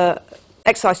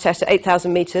exercise test at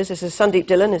 8,000 metres. This is Sandeep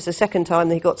Dhillon. It's the second time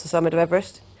that he got to the summit of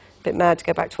Everest. A bit mad to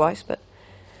go back twice, but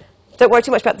don't worry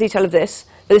too much about the detail of this.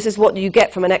 But this is what you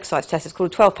get from an exercise test. It's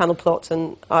called a 12-panel plot,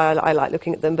 and I like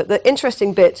looking at them. But the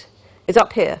interesting bit is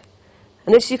up here.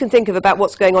 And this you can think of about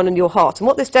what's going on in your heart. And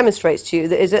what this demonstrates to you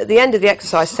is at the end of the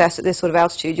exercise test at this sort of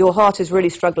altitude, your heart is really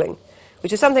struggling,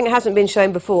 which is something that hasn't been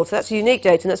shown before. So that's unique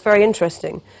data, and that's very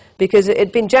interesting, because it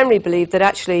had been generally believed that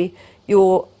actually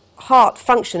your heart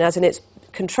function, as in its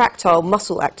contractile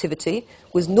muscle activity,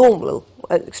 was normal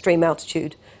at extreme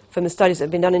altitude from the studies that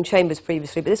have been done in chambers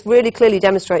previously. But this really clearly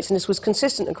demonstrates, and this was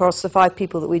consistent across the 5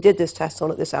 people that we did this test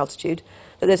on at this altitude,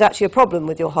 that there's actually a problem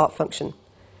with your heart function.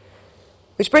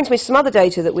 Which brings me to some other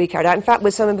data that we carried out, in fact,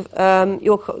 with some of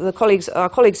our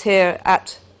colleagues here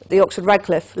at the Oxford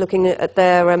Radcliffe, looking at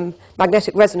their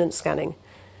magnetic resonance scanning.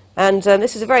 And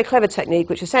this is a very clever technique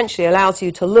which essentially allows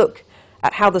you to look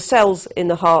at how the cells in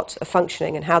the heart are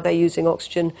functioning and how they're using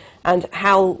oxygen and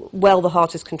how well the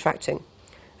heart is contracting.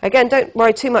 Again, don't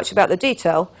worry too much about the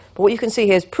detail, but what you can see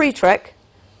here is pre-trek,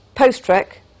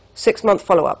 post-trek, 6-month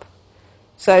follow-up.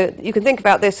 So you can think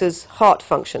about this as heart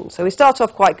function. So we start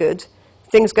off quite good.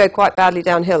 Things go quite badly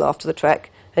downhill after the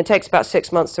trek, and it takes about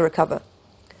 6 months to recover.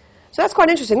 So that's quite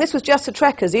interesting. This was just the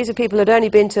trekkers. These are people who had only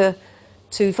been to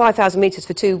 5,000 metres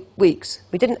for 2 weeks.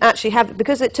 We didn't actually have,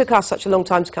 because it took us such a long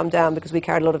time to come down because we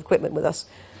carried a lot of equipment with us.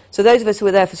 So those of us who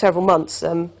were there for several months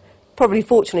probably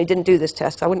fortunately didn't do this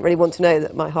test. I wouldn't really want to know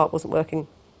that my heart wasn't working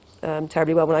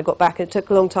terribly well when I got back. It took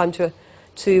a long time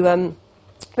to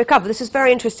recover. This is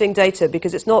very interesting data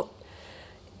because it's not.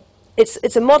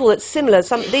 It's a model that's similar.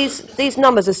 These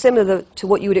numbers are similar to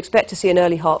what you would expect to see in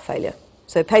early heart failure.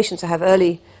 So patients who have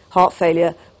early heart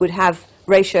failure would have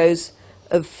ratios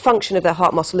of function of their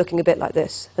heart muscle looking a bit like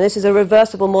this. And this is a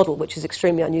reversible model, which is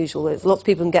extremely unusual. There's lots of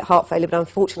people can get heart failure, but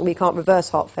unfortunately we can't reverse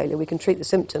heart failure. We can treat the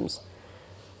symptoms.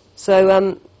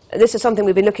 So this is something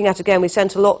we've been looking at again. We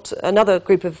sent another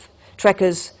group of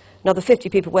trekkers, another 50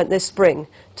 people went this spring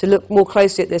to look more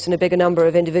closely at this in a bigger number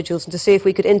of individuals and to see if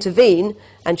we could intervene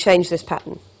and change this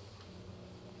pattern.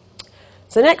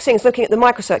 So the next thing is looking at the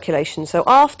microcirculation. So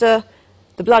after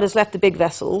the blood has left the big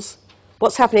vessels,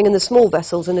 what's happening in the small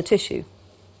vessels in the tissue?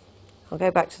 I'll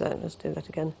go back to that. Let's do that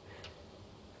again.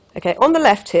 Okay, on the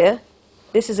left here,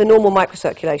 this is a normal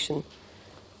microcirculation.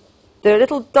 The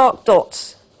little dark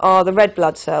dots are the red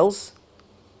blood cells,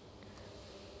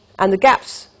 and the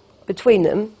gaps between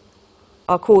them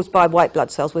are caused by white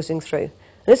blood cells whizzing through. And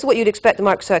this is what you'd expect the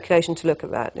microcirculation to look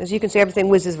at. As you can see, everything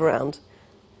whizzes around.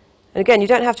 And again, you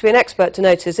don't have to be an expert to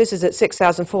notice this is at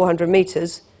 6,400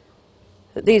 metres,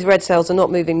 that these red cells are not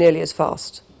moving nearly as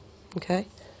fast. Okay?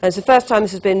 And it's the first time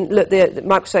this has been the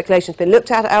microcirculation has been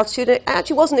looked at altitude. It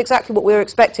actually wasn't exactly what we were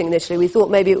expecting initially. We thought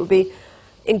maybe it would be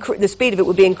the speed of it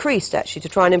would be increased, actually, to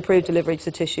try and improve delivery to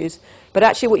the tissues. But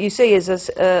actually what you see is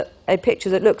a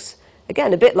picture that looks,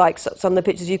 again, a bit like some of the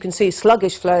pictures you can see,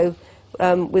 sluggish flow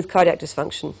with cardiac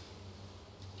dysfunction.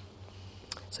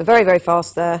 So very, very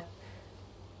fast there,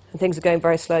 and things are going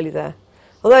very slowly there.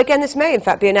 Although, again, this may, in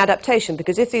fact, be an adaptation,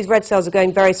 because if these red cells are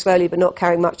going very slowly but not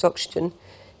carrying much oxygen,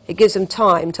 it gives them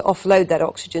time to offload that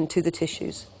oxygen to the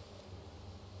tissues.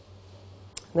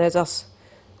 And there's us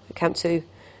at Camp 2.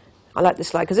 I like this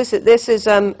slide, because this is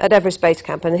at Everest Base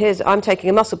Camp, and I'm taking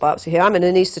a muscle biopsy here. I'm an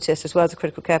anaesthetist as well as a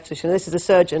critical care physician, and this is a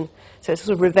surgeon, so it's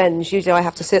sort of revenge. Usually I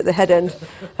have to sit at the head end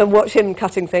and watch him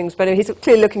cutting things, but he's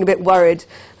clearly looking a bit worried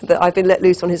that I've been let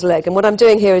loose on his leg. And what I'm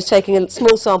doing here is taking a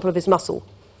small sample of his muscle.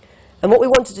 And what we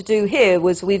wanted to do here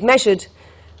was we've measured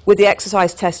with the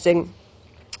exercise testing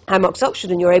how much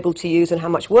oxygen you're able to use and how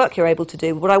much work you're able to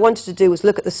do. What I wanted to do was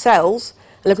look at the cells,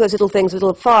 and look at those little things,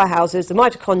 little firehouses, the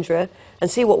mitochondria, and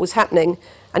see what was happening,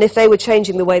 and if they were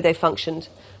changing the way they functioned,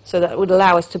 so that it would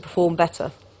allow us to perform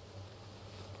better.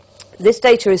 This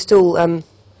data is still, I'm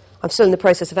still in the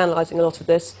process of analysing a lot of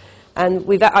this, and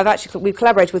we've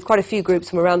collaborated with quite a few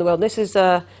groups from around the world. This is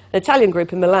an Italian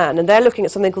group in Milan, and they're looking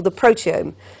at something called the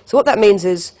proteome. So what that means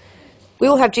is we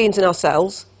all have genes in our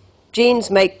cells.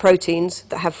 Genes make proteins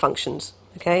that have functions,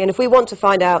 okay? And if we want to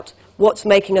find out what's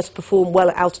making us perform well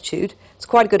at altitude, it's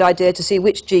quite a good idea to see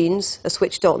which genes are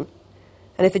switched on.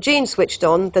 And if a gene's switched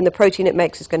on, then the protein it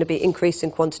makes is going to be increased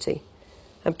in quantity.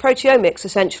 And proteomics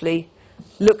essentially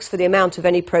looks for the amount of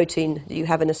any protein that you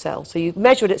have in a cell. So you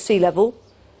measure it at sea level,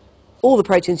 all the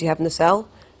proteins you have in the cell,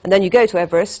 and then you go to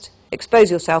Everest, expose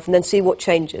yourself, and then see what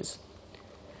changes.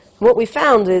 And what we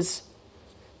found is,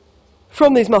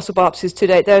 from these muscle biopsies to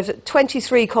date, there's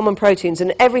 23 common proteins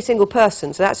in every single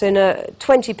person. So that's in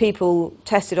 20 people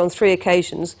tested on 3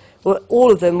 occasions, where all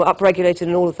of them were upregulated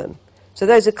in all of them. So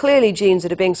those are clearly genes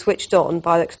that are being switched on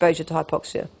by exposure to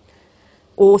hypoxia.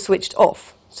 or switched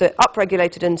off. So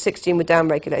upregulated and 16 were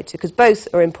downregulated, because both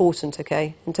are important,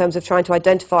 okay, in terms of trying to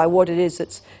identify what it is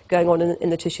that's going on in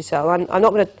the tissue cell. I'm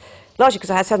not going to, largely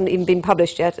because it hasn't even been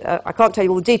published yet, I can't tell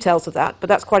you all the details of that, but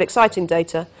that's quite exciting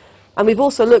data. And we've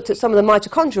also looked at some of the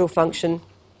mitochondrial function,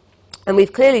 and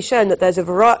we've clearly shown that there's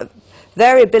a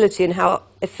variability in how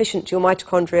efficient your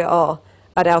mitochondria are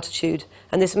at altitude,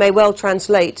 and this may well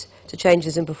translate to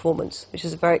changes in performance, which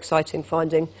is a very exciting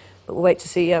finding, but we'll wait to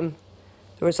see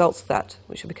the results of that,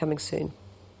 which will be coming soon.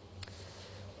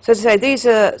 So as I say, these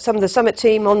are some of the summit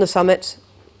team on the summit,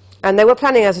 and they were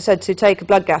planning, as I said, to take a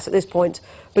blood gas at this point,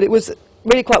 but it was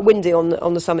really quite windy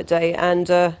on the summit day, and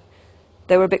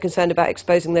they were a bit concerned about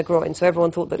exposing their groin, so everyone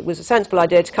thought that it was a sensible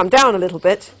idea to come down a little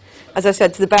bit, as I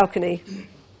said, to the balcony.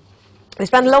 We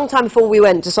spent a long time before we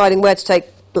went deciding where to take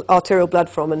arterial blood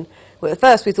from, and at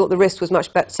first we thought the wrist was much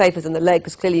safer than the leg,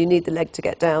 because clearly you need the leg to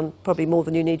get down, probably more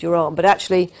than you need your arm, but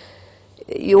actually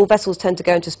your vessels tend to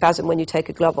go into spasm when you take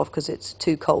a glove off because it's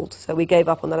too cold. So we gave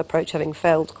up on that approach, having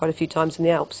failed quite a few times in the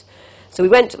Alps. So we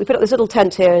put up this little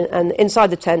tent here, and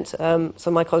inside the tent, some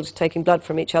of my colleagues are taking blood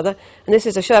from each other. And this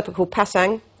is a Sherpa called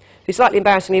Pasang, who slightly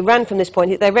embarrassingly ran from this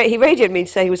point. He radioed me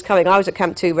to say he was coming. I was at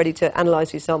Camp 2 ready to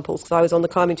analyse these samples, because I was on the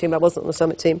climbing team, I wasn't on the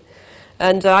summit team.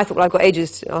 And I thought, well, I've got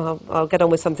ages, I'll get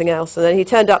on with something else. And then he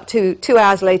turned up 2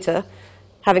 hours later,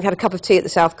 having had a cup of tea at the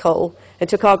South Col. It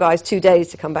took our guys 2 days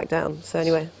to come back down. So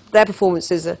anyway, their performance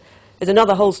is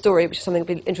another whole story, which is something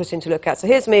that will be interesting to look at. So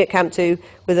here's me at Camp 2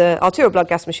 with an arterial blood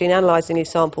gas machine analysing these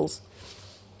samples.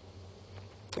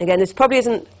 Again, this probably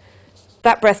isn't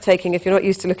that breathtaking if you're not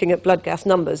used to looking at blood gas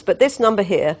numbers, but this number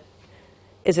here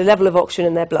is a level of oxygen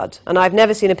in their blood. And I've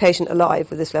never seen a patient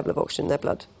alive with this level of oxygen in their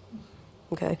blood.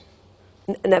 Okay?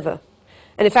 Never.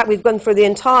 And in fact, we've gone through the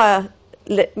entire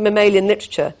mammalian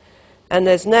literature, and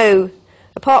there's no,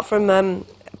 apart from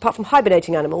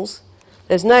hibernating animals,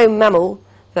 there's no mammal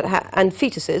and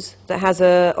fetuses that has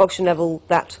an oxygen level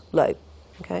that low.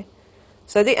 Okay,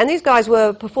 so and these guys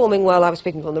were performing well. I was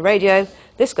speaking to them on the radio.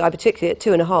 This guy, particularly at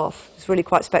 2.5, is really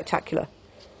quite spectacular.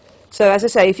 So as I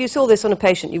say, if you saw this on a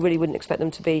patient, you really wouldn't expect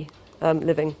them to be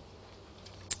living.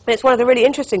 And it's one of the really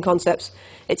interesting concepts.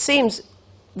 It seems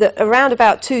that around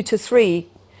about 2 to 3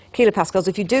 kilopascals,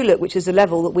 if you do look, which is the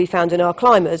level that we found in our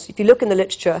climbers, if you look in the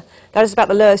literature, that is about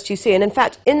the lowest you see. And in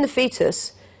fact, in the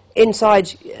fetus,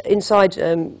 inside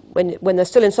when they're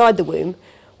still inside the womb,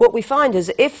 what we find is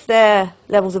if their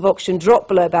levels of oxygen drop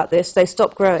below about this, they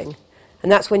stop growing. And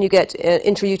that's when you get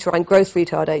intrauterine growth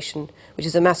retardation, which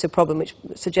is a massive problem, which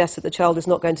suggests that the child is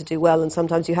not going to do well, and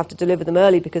sometimes you have to deliver them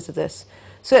early because of this.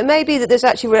 So it may be that this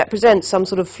actually represents some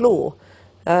sort of floor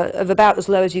of about as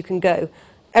low as you can go.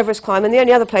 Everest climb, and the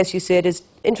only other place you see it is,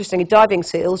 interestingly, diving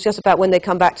seals, just about when they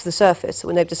come back to the surface,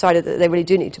 when they've decided that they really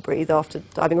do need to breathe after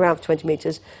diving around for 20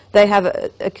 metres, they have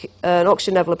an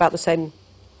oxygen level about the same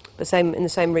in the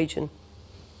same region.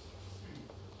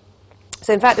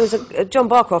 So in fact, there was John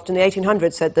Barcroft in the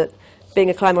 1800s said that being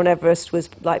a climber on Everest was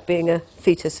like being a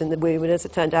fetus in the womb, and as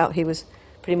it turned out, he was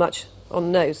pretty much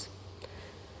on the nose.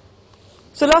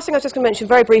 So the last thing I was just going to mention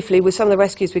very briefly was some of the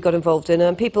rescues we got involved in,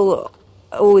 and people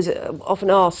always often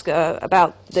ask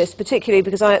about this, particularly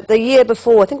because the year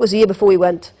before, I think it was the year before we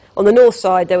went, on the north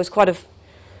side there was quite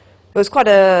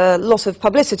a loss of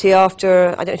publicity after,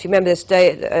 I don't know if you remember this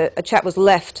day, a chap was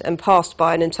left and passed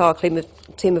by an entire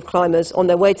team of climbers on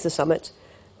their way to the summit,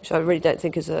 which I really don't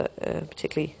think is a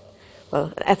particularly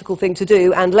an ethical thing to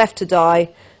do, and left to die,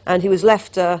 and he was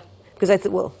left because they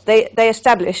thought, well, they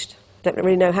established, don't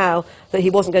really know how, that he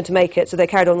wasn't going to make it, so they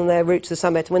carried on their route to the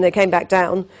summit. And when they came back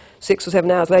down, 6 or 7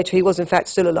 hours later, he was in fact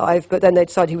still alive, but then they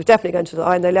decided he was definitely going to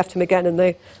die, and they left him again, and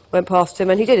they went past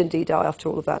him, and he did indeed die after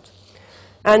all of that.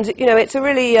 And, you know, it's a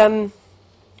really,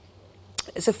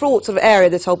 it's a fraught sort of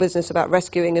area, this whole business about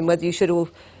rescuing, and whether you should or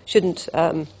shouldn't,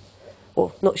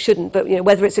 or not shouldn't, but, you know,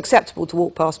 whether it's acceptable to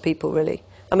walk past people, really.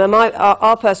 I mean,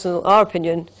 our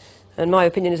opinion, and my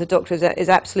opinion as a doctor, is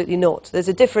absolutely not. There's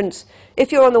a difference.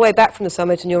 If you're on the way back from the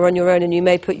summit and you're on your own and you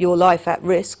may put your life at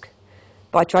risk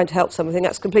by trying to help something,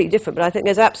 that's completely different. But I think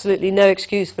there's absolutely no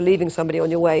excuse for leaving somebody on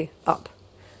your way up.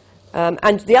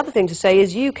 And the other thing to say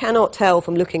is you cannot tell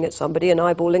from looking at somebody and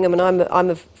eyeballing them, and I'm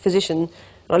a physician and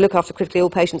I look after critically ill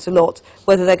patients a lot,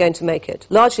 whether they're going to make it.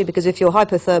 Largely because if you're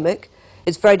hypothermic,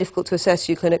 it's very difficult to assess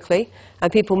you clinically,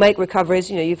 and people make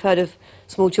recoveries. You know, you've heard of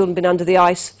small children being under the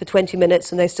ice for 20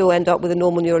 minutes and they still end up with a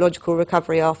normal neurological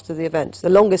recovery after the event.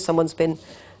 The longest someone's been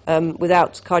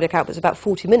without cardiac output is about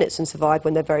 40 minutes and survived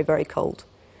when they're very, very cold.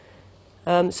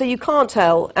 So you can't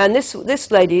tell. And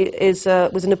this lady was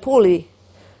a Nepali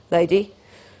lady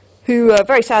who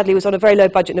very sadly was on a very low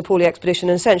budget Nepali expedition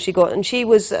and essentially she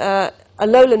was a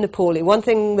lowland Nepali, one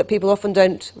thing that people often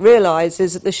don't realise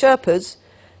is that the Sherpas,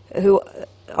 who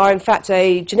are in fact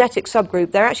a genetic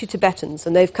subgroup, they're actually Tibetans,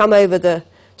 and they've come over the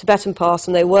Tibetan Pass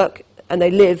and they work and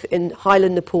they live in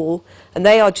highland Nepal, and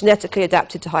they are genetically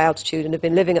adapted to high altitude and have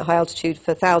been living at high altitude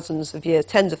for thousands of years,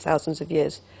 tens of thousands of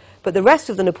years. But the rest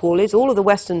of the Nepalis, all of the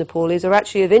Western Nepalis, are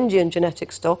actually of Indian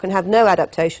genetic stock and have no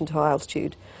adaptation to high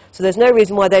altitude. So there's no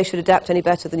reason why they should adapt any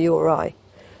better than you or I.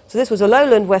 So this was a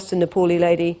lowland Western Nepali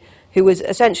lady who was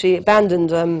essentially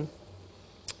abandoned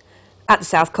at the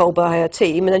South Col by her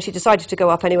team, and then she decided to go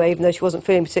up anyway, even though she wasn't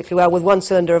feeling particularly well, with 1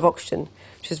 cylinder of oxygen,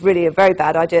 which is really a very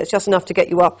bad idea. It's just enough to get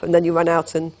you up, and then you run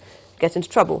out and get into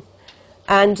trouble.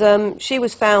 And she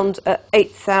was found at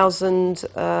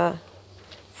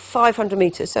 8,500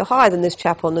 metres, so higher than this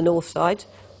chap on the north side,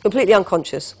 completely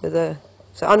unconscious, so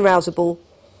unrousable,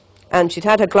 and she'd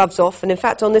had her gloves off. And in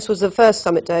fact, on this was the first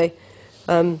summit day,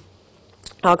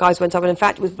 our guys went up, and in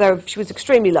fact, she was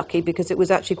extremely lucky because it was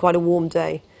actually quite a warm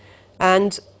day.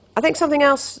 And I think something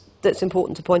else that's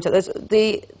important to point out,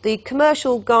 the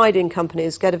commercial guiding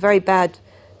companies get a very bad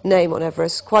name on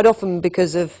Everest, quite often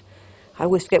because of, I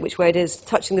always forget which way it is,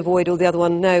 Touching the Void or the other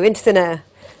one, no, Into Thin Air.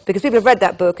 Because people have read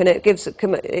that book and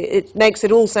it makes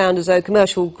it all sound as though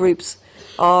commercial groups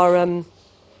are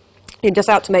just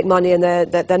out to make money and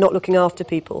they're not looking after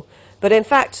people. But in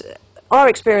fact, our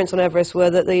experience on Everest were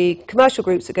that the commercial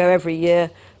groups that go every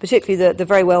year, particularly the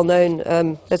very well-known,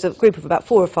 there's a group of about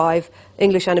 4 or 5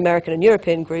 English and American and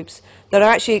European groups that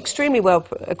are actually extremely well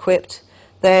equipped.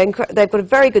 They've got a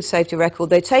very good safety record.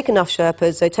 They take enough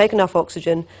Sherpas, they take enough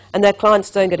oxygen, and their clients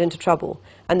don't get into trouble.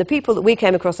 And the people that we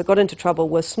came across that got into trouble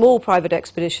were small private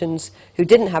expeditions who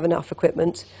didn't have enough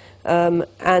equipment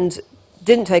and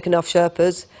didn't take enough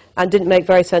Sherpas and didn't make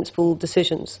very sensible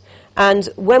decisions. And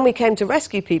when we came to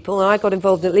rescue people, and I got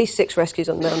involved in at least 6 rescues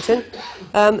on the mountain,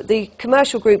 the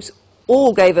commercial groups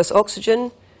all gave us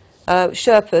oxygen,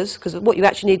 Sherpas, because what you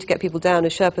actually need to get people down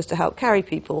is Sherpas to help carry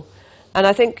people. And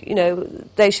I think, you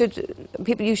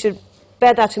should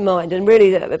bear that in mind. And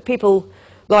really, people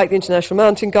like the International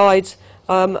Mountain Guides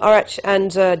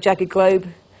and Jagged Globe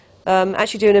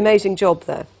actually do an amazing job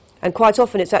there. And quite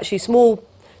often it's actually small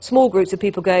groups of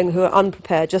people going who are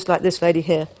unprepared, just like this lady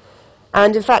here.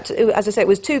 And in fact, as I say, it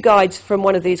was 2 guides from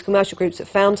one of these commercial groups that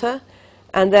found her,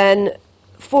 and then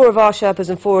 4 of our Sherpas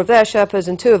and 4 of their Sherpas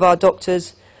and 2 of our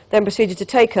doctors then proceeded to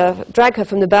drag her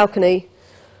from the balcony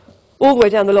all the way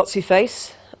down the Lhotse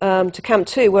face to Camp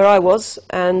 2, where I was,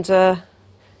 and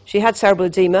she had cerebral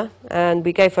edema, and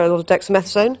we gave her a lot of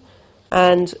dexamethasone,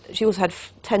 and she also had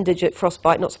 10-digit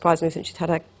frostbite, not surprisingly, since she'd had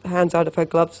her hands out of her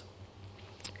gloves.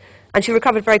 And she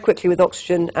recovered very quickly with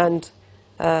oxygen and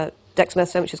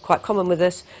dexamethasone, which is quite common with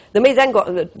this. Then we got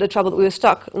the trouble that we were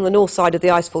stuck on the north side of the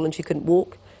icefall and she couldn't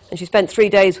walk. And she spent 3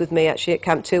 days with me actually at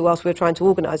Camp 2 whilst we were trying to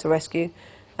organise a rescue.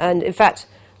 And in fact,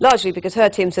 largely because her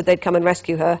team said they'd come and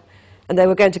rescue her, and they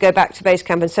were going to go back to base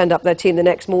camp and send up their team the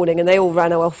next morning, and they all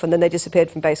ran off and then they disappeared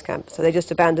from base camp. So they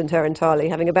just abandoned her entirely,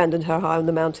 having abandoned her high on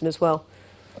the mountain as well.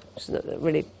 Which is a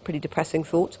really pretty depressing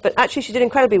thought. But actually she did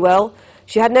incredibly well.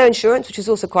 She had no insurance, which is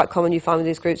also quite common you find with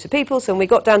these groups of people. So when we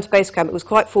got down to base camp, it was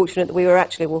quite fortunate that we were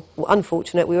actually, well,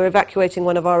 unfortunate, we were evacuating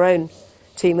one of our own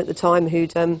team at the time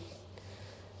who'd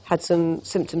had some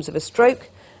symptoms of a stroke.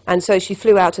 And so she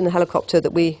flew out in the helicopter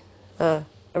that we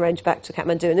arranged back to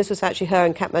Kathmandu. And this was actually her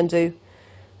in Kathmandu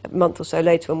a month or so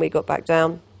later when we got back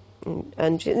down.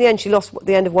 And in the end, she lost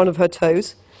the end of one of her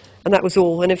toes. And that was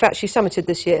all. And in fact, she summited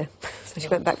this year. So she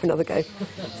went back for another go.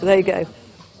 So there you go.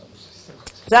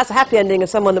 So that's a happy ending of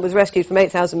someone that was rescued from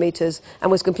 8,000 metres and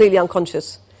was completely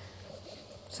unconscious.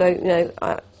 So,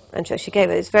 and she gave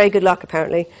it. It's very good luck,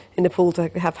 apparently, in Nepal to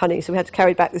have honey. So we had to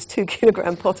carry back this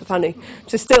 2-kilogram pot of honey,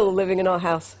 which is still living in our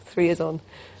house 3 years on.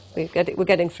 We're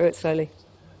getting through it slowly.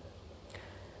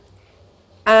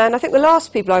 And I think the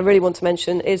last people I really want to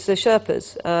mention is the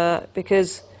Sherpas,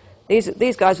 because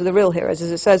these guys were the real heroes,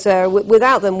 as it says there.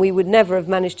 Without them, we would never have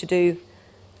managed to do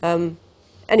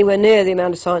anywhere near the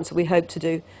amount of science that we hoped to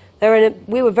do.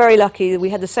 We were very lucky that we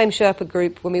had the same Sherpa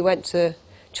group when we went to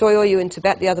Choi Oyu in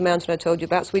Tibet, the other mountain I told you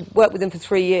about. So we worked with them for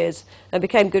 3 years and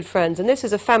became good friends. And this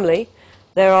is a family.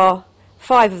 There are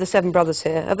 5 of the 7 brothers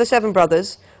here. Of the 7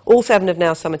 brothers, all 7 have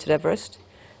now summited Everest.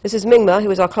 This is Mingma,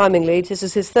 who is our climbing lead. This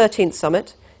is his 13th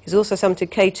summit. He's also summited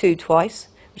K2 twice,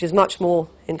 which is much more,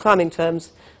 in climbing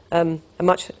terms, a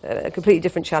completely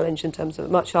different challenge in terms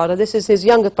of much harder. This is his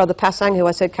younger brother, Pasang, who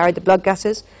I said carried the blood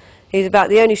gases. He's about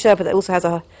the only Sherpa that also has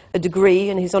a degree,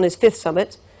 and he's on his 5th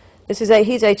summit.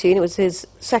 He's 18. It was his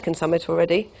 2nd summit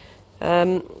already.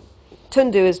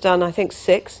 Tundu has done, I think,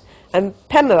 6. And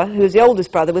Pemba, who was the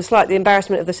oldest brother, was slightly the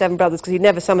embarrassment of the 7 brothers because he'd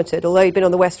never summited, although he'd been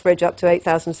on the West Ridge up to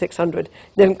 8,600.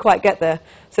 Didn't quite get there.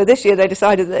 So this year they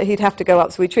decided that he'd have to go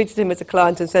up. So we treated him as a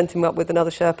client and sent him up with another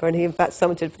Sherpa, and he in fact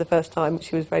summited for the first time, which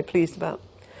he was very pleased about.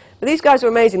 But these guys were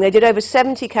amazing. They did over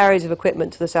 70 carries of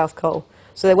equipment to the South Col.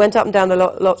 So they went up and down the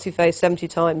Lhotse face 70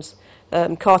 times,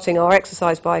 carting our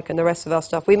exercise bike and the rest of our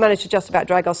stuff. We managed to just about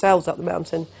drag ourselves up the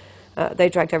mountain. They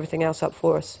dragged everything else up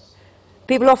for us.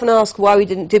 People often ask why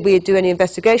did we do any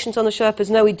investigations on the Sherpas?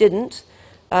 No, we didn't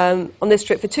on this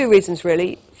trip for 2 reasons,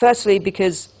 really. Firstly,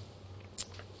 because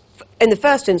in the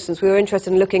first instance, we were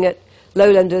interested in looking at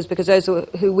lowlanders because those are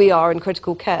who we are in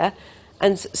critical care.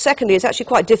 And secondly, it's actually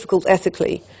quite difficult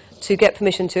ethically to get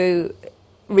permission to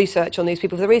research on these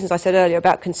people for the reasons I said earlier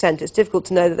about consent. It's difficult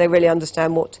to know that they really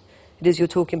understand what it is you're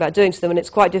talking about doing to them, and it's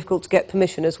quite difficult to get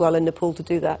permission as well in Nepal to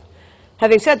do that.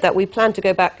 Having said that, we plan to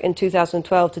go back in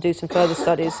 2012 to do some further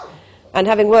studies, and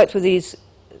having worked with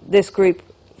this group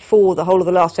for the whole of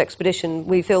the last expedition,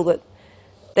 we feel that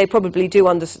they probably do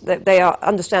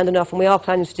understand enough, and we are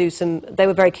planning to do some. They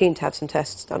were very keen to have some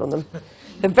tests done on them.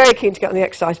 They're very keen to get on the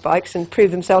exercise bikes and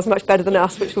prove themselves much better than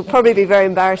us, which will probably be very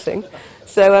embarrassing.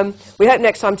 So we hope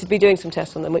next time to be doing some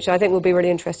tests on them, which I think will be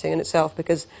really interesting in itself,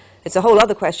 because it's a whole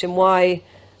other question why.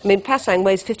 I mean, Pasang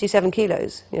weighs 57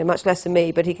 kilos, much less than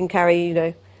me, but he can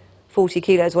carry, 40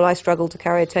 kilos, while I struggle to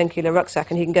carry a 10-kilo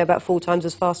rucksack, and he can go about 4 times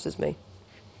as fast as me.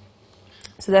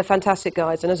 So they're fantastic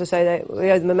guys, and as I say, we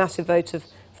owe them a massive vote of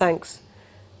thanks.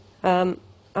 And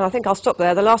I think I'll stop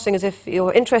there. The last thing is, if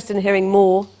you're interested in hearing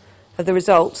more of the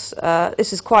results,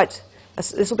 this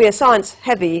will be a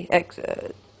science-heavy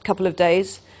couple of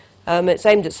days. It's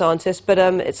aimed at scientists, but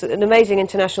it's an amazing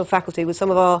international faculty with some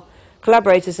of our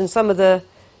collaborators and some of the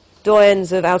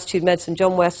doyens of altitude medicine.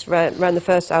 John West ran the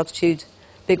first altitude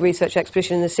big research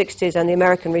expedition in the 60s and the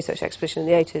American research expedition in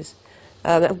the 80s.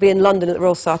 It will be in London at the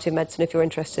Royal Society of Medicine if you're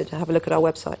interested. Have a look at our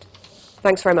website.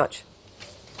 Thanks very much.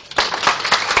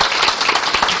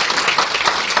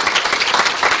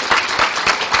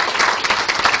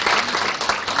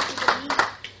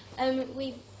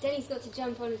 Denny's got to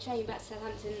jump on a train back to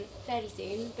Southampton fairly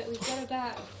soon, but we've got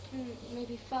about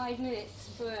maybe 5 minutes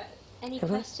for any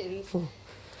questions.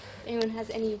 If anyone has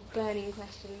any burning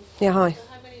questions. Yeah, hi. So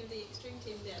how many of the extreme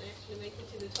team did actually make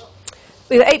it to the top?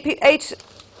 We were eight.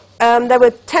 There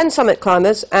were 10 summit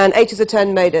climbers, and 8 of the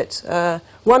 10 made it.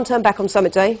 1 turned back on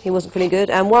summit day; he wasn't feeling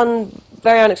good, and 1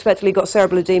 very unexpectedly got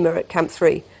cerebral edema at Camp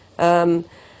 3.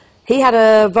 He had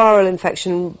a viral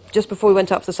infection just before we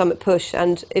went up to the summit push,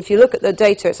 and if you look at the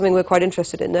data, it's something we're quite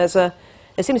interested in. There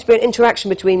seems to be an interaction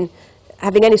between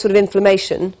having any sort of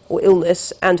inflammation or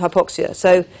illness and hypoxia.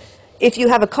 So if you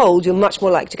have a cold, you're much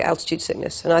more likely to get altitude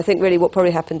sickness. And I think really what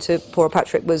probably happened to poor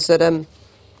Patrick was that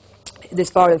this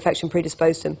viral infection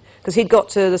predisposed him, because he'd got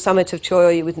to the summit of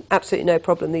Choy with absolutely no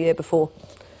problem the year before.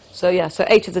 So yeah, so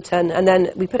 8 of the 10, and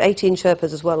then we put 18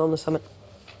 Sherpas as well on the summit,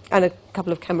 and a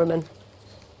couple of cameramen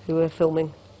who were filming.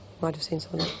 You might have seen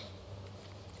some of them.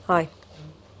 Hi.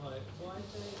 Hi. Why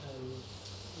do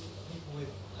people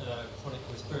with chronic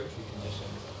respiratory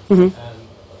conditions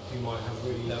who might have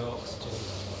really low oxygen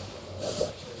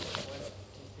saturations, why do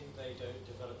you think they don't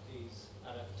develop these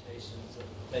adaptations that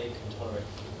they can tolerate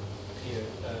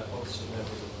oxygen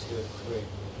levels of 2 or 3?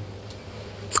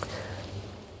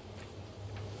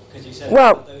 Because you said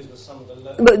that those were some of the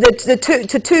low... But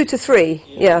the 2 to 3,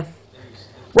 yeah.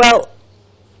 Well,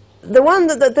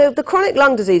 the chronic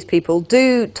lung disease people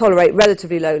do tolerate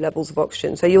relatively low levels of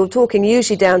oxygen. So you're talking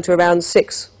usually down to around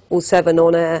 6 or 7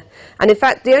 on air. And in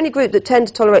fact, the only group that tend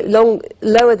to tolerate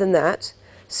lower than that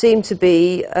seem to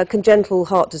be congenital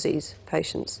heart disease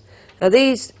patients. Now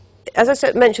these, as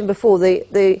I mentioned before,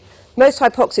 the most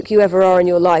hypoxic you ever are in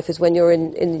your life is when you're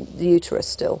in the uterus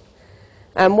still.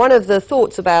 And one of the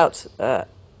thoughts about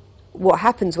what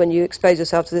happens when you expose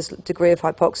yourself to this degree of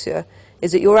hypoxia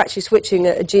is that you're actually switching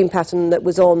a gene pattern that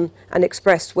was on and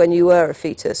expressed when you were a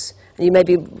fetus, and you may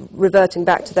be reverting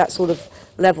back to that sort of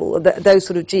level,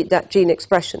 that gene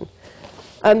expression.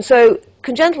 So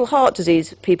congenital heart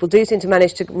disease people do seem to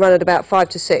manage to run at about 5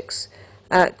 to 6.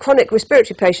 Chronic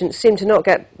respiratory patients seem to not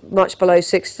get much below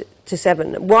 6 to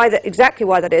 7. Exactly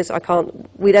why that is,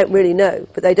 we don't really know,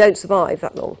 but they don't survive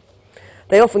that long.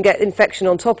 They often get infection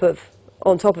on top of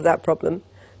that problem,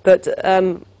 but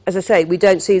as I say, we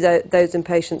don't see those in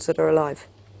patients that are alive.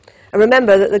 And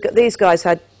remember that these guys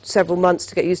had several months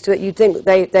to get used to it. You'd think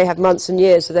that they have months and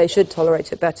years, so they should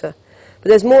tolerate it better. But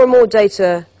there's more and more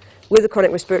data with the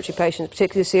chronic respiratory patients,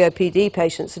 particularly COPD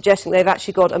patients, suggesting they've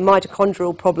actually got a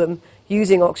mitochondrial problem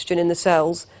using oxygen in the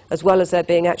cells, as well as there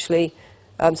being actually,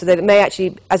 so they may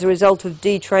actually, as a result of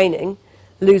detraining,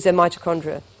 lose their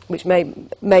mitochondria, which may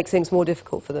make things more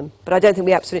difficult for them. But I don't think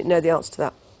we absolutely know the answer to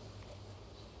that.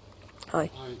 Hi.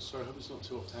 Hi, sorry, I hope it's not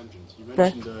too off tangent. You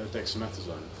mentioned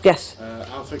dexamethasone. Yes.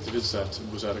 How effective is that?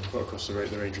 Was that across the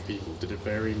range of people? Did it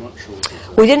vary much? Or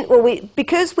We didn't. Well,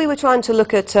 because we were trying to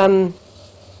look at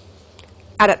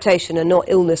adaptation and not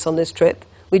illness on this trip,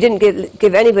 we didn't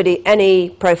give anybody any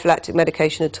prophylactic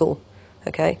medication at all.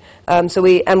 Okay. So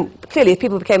clearly, if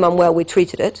people became unwell, we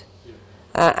treated it.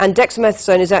 And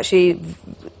dexamethasone is actually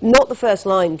not the first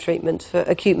line treatment for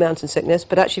acute mountain sickness,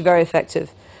 but actually very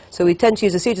effective. So we tend to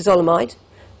use acetazolamide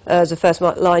as a first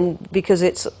line because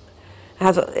it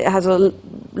has a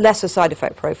lesser side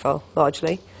effect profile,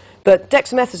 largely. But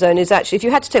dexamethasone is actually, if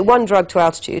you had to take one drug to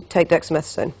altitude, take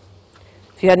dexamethasone.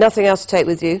 If you had nothing else to take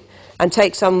with you, and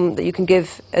take some that you can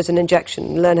give as an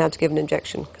injection, learn how to give an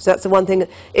injection. Because that's the one thing,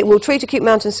 it will treat acute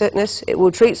mountain sickness, it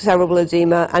will treat cerebral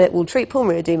edema, and it will treat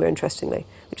pulmonary edema, interestingly,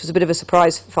 which was a bit of a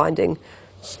surprise finding.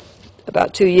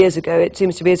 About 2 years ago, it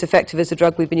seems to be as effective as the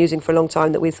drug we've been using for a long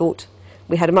time that we thought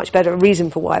we had a much better reason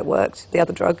for why it worked, the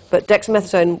other drug. But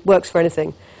dexamethasone works for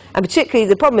anything. And particularly,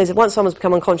 the problem is that once someone's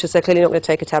become unconscious, they're clearly not going to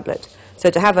take a tablet.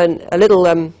 So to have a little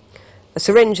a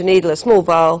syringe, a needle, a small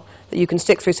vial that you can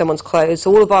stick through someone's clothes.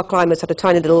 So all of our climbers had a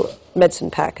tiny little medicine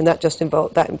pack, and that just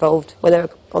involved, when they were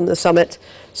on the summit,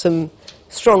 some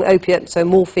strong opiate, so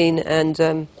morphine and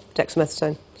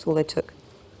dexamethasone. That's all they took.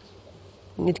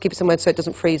 You need to keep it somewhere so it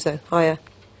doesn't freeze, though. Higher.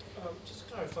 Just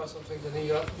to clarify something,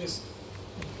 Denny, this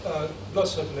blood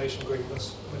circulation going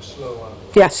much slower.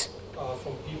 Yes.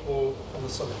 From people on the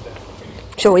summit there.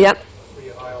 Sure, yeah. Pretty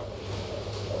high up.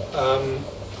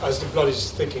 As the blood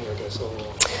is thickening, I guess. Or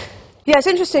yeah, it's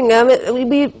interesting.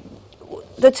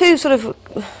 The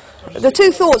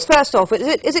two thoughts, first off,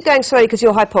 is it going slowly because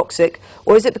you're hypoxic,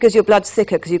 or is it because your blood's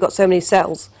thicker because you've got so many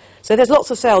cells? So if there's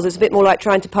lots of cells, it's a bit more like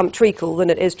trying to pump treacle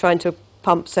than it is trying to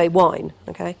pump, say, wine.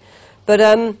 Okay, but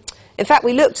in fact,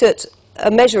 we looked at a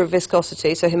measure of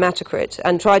viscosity, so hematocrit,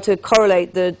 and tried to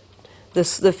correlate the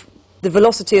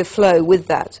velocity of flow with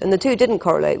that, and the two didn't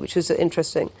correlate, which was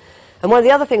interesting. And one of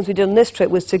the other things we did on this trip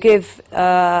was to give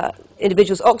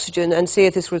individuals oxygen and see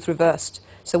if this was reversed.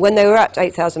 So when they were at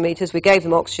 8,000 metres, we gave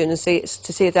them oxygen and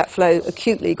to see if that flow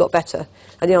acutely got better.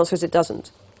 And the answer is it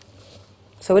doesn't.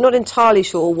 So we're not entirely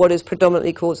sure what is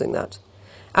predominantly causing that.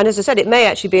 And as I said, it may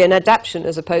actually be an adaptation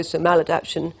as opposed to a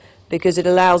maladaptation, because it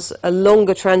allows a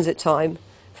longer transit time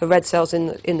for red cells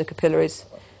in the capillaries,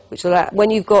 which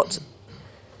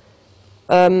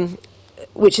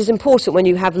which is important when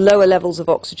you have lower levels of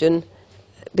oxygen,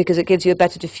 because it gives you a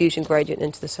better diffusion gradient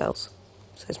into the cells.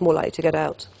 So it's more likely to get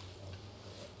out.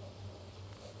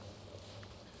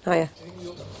 Hiya. I think we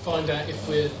ought to find out if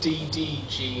we're DD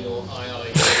gene or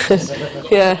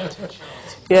II.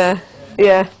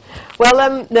 Yeah.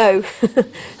 Well, no,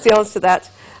 is the answer to that.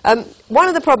 One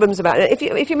of the problems about it, if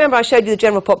you remember, I showed you the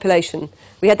general population.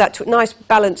 We had that nice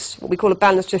balanced, what we call a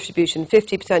balanced distribution,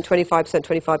 50%, 25%,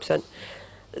 25%.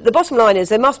 The bottom line is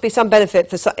there must be some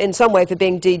benefit in some way for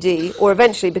being DD, or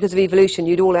eventually, because of evolution,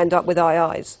 you'd all end up with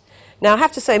IIs. Now, I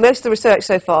have to say, most of the research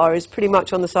so far is pretty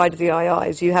much on the side of the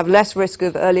IIs. You have less risk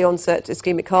of early onset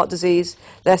ischemic heart disease,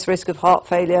 less risk of heart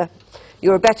failure.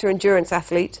 You're a better endurance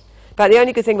athlete. But the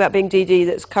only good thing about being DD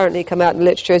that's currently come out in the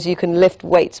literature is you can lift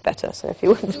weights better. So if you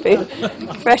want to be a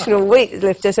professional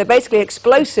weightlifter, so basically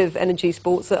explosive energy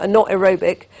sports that are not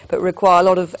aerobic but require a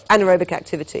lot of anaerobic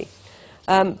activity.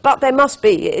 But there must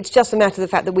be. It's just a matter of the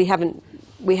fact that we haven't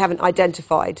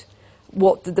identified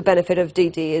what the benefit of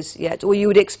DD is yet, or you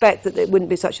would expect that it wouldn't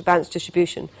be such a balanced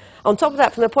distribution. On top of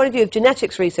that, from the point of view of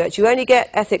genetics research, you only get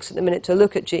ethics at the minute to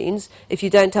look at genes if you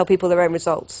don't tell people their own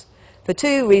results. For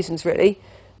two reasons, really.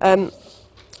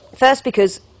 First,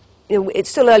 because it's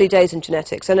still early days in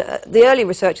genetics, and the early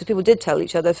researchers, people did tell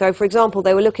each other. So, for example,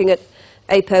 they were looking at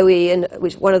ApoE,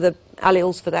 which one of the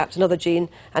alleles for that, another gene,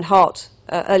 and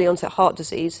early onset heart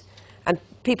disease, and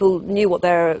people knew what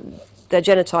their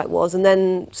genotype was, and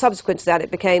then subsequent to that it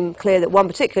became clear that one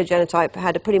particular genotype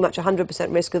had a pretty much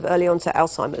 100% risk of early onset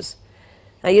Alzheimer's.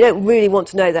 Now, you don't really want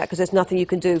to know that because there's nothing you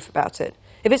can do about it.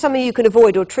 If it's something you can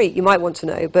avoid or treat, you might want to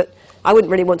know, but I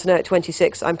wouldn't really want to know at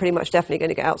 26. I'm pretty much definitely going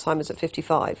to get Alzheimer's at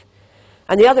 55.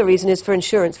 And the other reason is for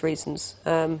insurance reasons.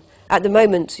 At the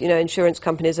moment, insurance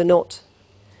companies are not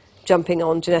jumping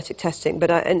on genetic testing, but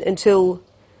until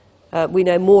we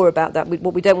know more about that,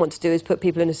 what we don't want to do is put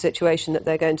people in a situation that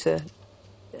they're going to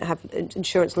have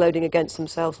insurance loading against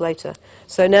themselves later.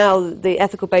 So now the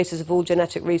ethical basis of all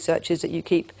genetic research is that you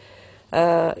keep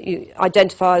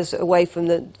identifiers away from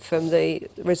the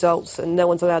results, and no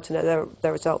one's allowed to know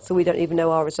their results, so we don't even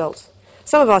know our results.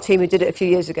 Some of our team who did it a few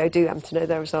years ago do happen to know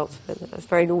their results. That's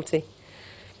very naughty.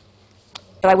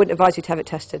 but I wouldn't advise you to have it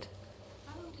tested.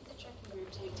 How long did the trekking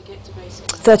group take to get to base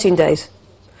camp? 13 days.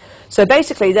 So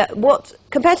basically,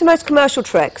 compared to most commercial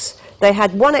treks, they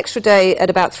had one extra day at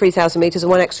about 3,000 metres and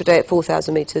one extra day at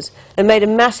 4,000 metres, and made a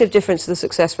massive difference to the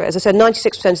success rate. As I said,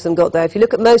 96% of them got there. If you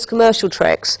look at most commercial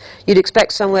treks, you'd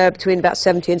expect somewhere between about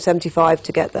 70 and 75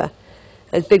 to get there.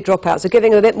 There's big dropouts. So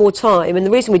giving them a bit more time, and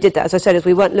the reason we did that, as I said, is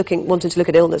we weren't wanting to look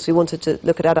at illness, we wanted to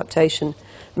look at adaptation.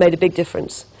 Made a big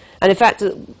difference. And in fact,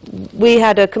 we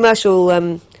had a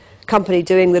commercial company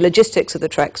doing the logistics of the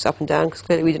treks up and down, because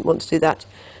clearly we didn't want to do that.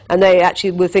 And they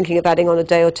actually were thinking of adding on a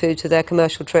day or two to their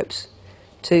commercial trips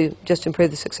to just improve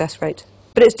the success rate.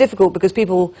 But it's difficult because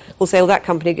people will say, well, that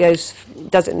company does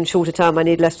it in shorter time, I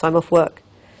need less time off work.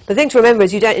 The thing to remember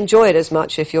is you don't enjoy it as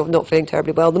much if you're not feeling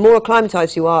terribly well. The more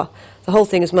acclimatised you are, the whole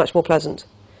thing is much more pleasant.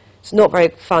 It's not very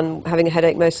fun having a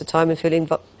headache most of the time and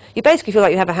you basically feel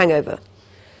like you have a hangover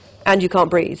and you can't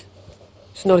breathe.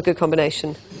 It's not a good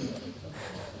combination.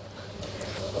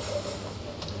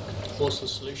 What's the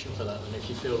solution for that? And if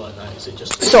you feel like that, is it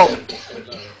just stop?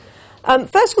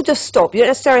 First of all, just stop. You don't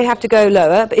necessarily have to go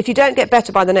lower, but if you don't get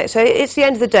better by the next, so it's the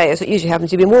end of the day, as what usually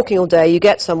happens. You've been walking all day, you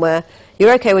get somewhere,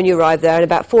 you're okay when you arrive there, and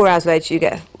about 4 hours later you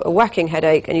get a whacking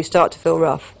headache and you start to feel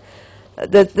rough.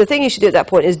 The thing you should do at that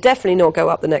point is definitely not go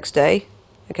up the next day.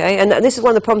 Okay, and this is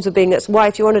one of the problems of being, that's why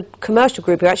if you're on a commercial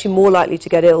group, you're actually more likely to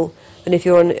get ill than if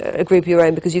you're on a group of your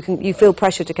own, because you feel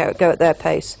pressure to go at their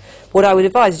pace. What I would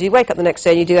advise is you wake up the next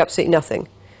day and you do absolutely nothing.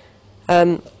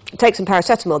 Take some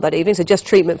paracetamol that evening, so just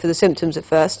treatment for the symptoms at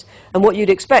first, and what you'd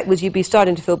expect was you'd be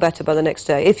starting to feel better by the next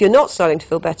day. If you're not starting to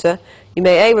feel better, you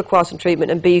may A, require some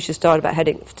treatment, and B, you should start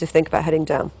to think about heading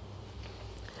down.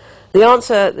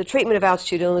 The treatment of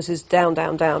altitude illness is down,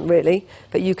 down, down, really,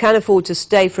 but you can afford to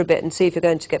stay for a bit and see if you're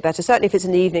going to get better. Certainly if it's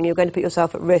in the evening, you're going to put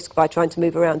yourself at risk by trying to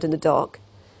move around in the dark.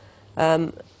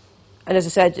 And as I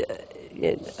said,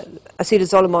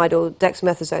 acetazolamide or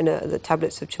dexamethasone are the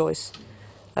tablets of choice.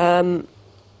 But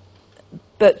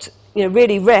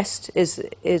really rest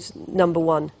is number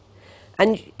one.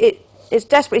 And it's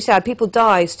desperately sad. People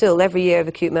die still every year of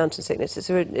acute mountain sickness. It's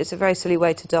a very silly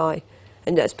way to die.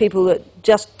 And that's people that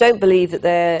just don't believe that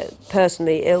they're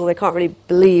personally ill. They can't really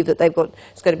believe that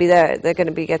it's going to be there. They're going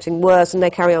to be getting worse, and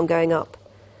they carry on going up.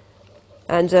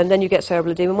 And then you get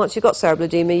cerebral edema. Once you've got cerebral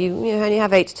edema, you only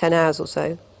have 8 to 10 hours or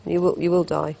so. And you will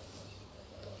die.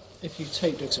 If you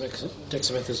take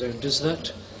dexamethasone, does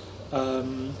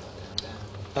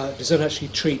that actually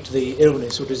treat the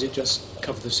illness, or does it just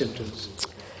cover the symptoms?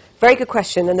 Very good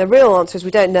question, and the real answer is we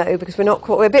don't know, because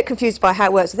we're a bit confused by how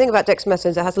it works. The thing about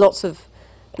dexamethasone is it has lots of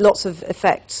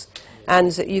effects,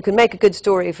 and you can make a good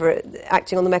story for it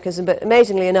acting on the mechanism, but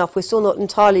amazingly enough, we're still not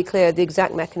entirely clear of the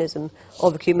exact mechanism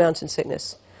of acute mountain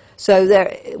sickness. So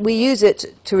we use it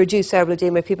to reduce cerebral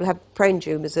edema if people have brain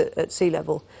tumours at sea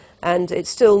level, and it's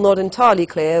still not entirely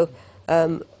clear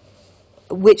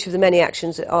which of the many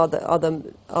actions is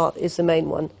the main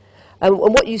one. And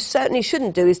what you certainly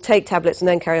shouldn't do is take tablets and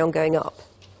then carry on going up.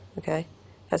 Okay,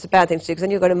 that's a bad thing to do, because then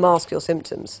you're going to mask your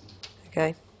symptoms.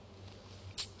 Okay.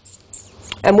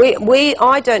 And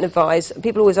I don't advise.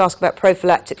 People always ask about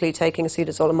prophylactically taking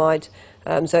acetazolamide.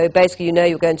 So basically,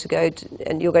 you're going to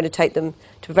and you're going to take them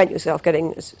to prevent yourself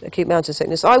getting acute mountain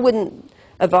sickness. I wouldn't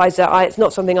advise that. It's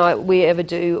not something we ever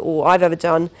do or I've ever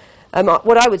done.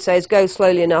 What I would say is go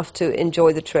slowly enough to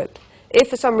enjoy the trip. If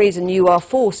for some reason you are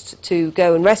forced to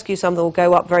go and rescue something or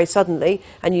go up very suddenly,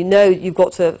 and you've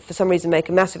got to, for some reason, make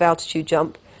a massive altitude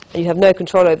jump, and you have no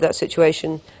control over that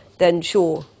situation, then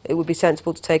sure, it would be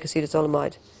sensible to take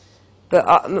acetazolamide. But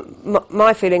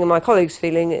my feeling and my colleagues'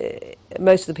 feeling,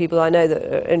 most of the people I know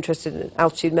that are interested in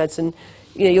altitude medicine,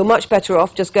 you're much better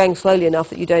off just going slowly enough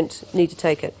that you don't need to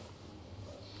take it.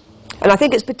 And I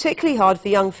think it's particularly hard for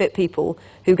young, fit people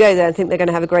who go there and think they're going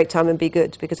to have a great time and be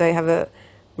good, because they have a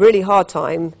really hard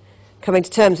time coming to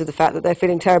terms with the fact that they're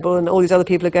feeling terrible and all these other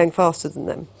people are going faster than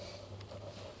them.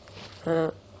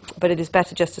 But it is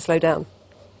better just to slow down.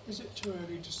 Is it too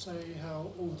early to say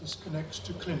how all this connects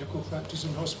to clinical practice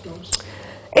in hospitals?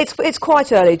 It's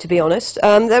quite early, to be honest.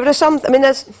 There are some. I mean,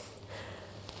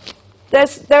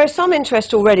 there is some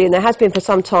interest already, and there has been for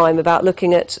some time, about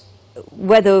looking at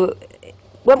whether,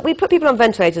 when we put people on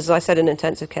ventilators, as I said, in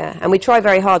intensive care, and we try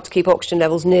very hard to keep oxygen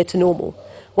levels near to normal.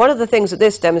 One of the things that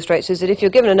this demonstrates is that if you're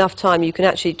given enough time, you can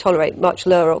actually tolerate much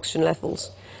lower oxygen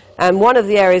levels. And one of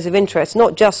the areas of interest,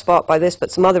 not just sparked by this,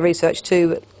 but some other research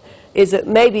too, is that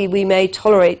maybe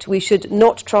we should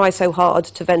not try so hard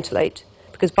to ventilate,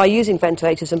 because by using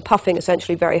ventilators and puffing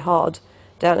essentially very hard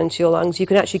down into your lungs, you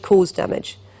can actually cause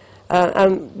damage.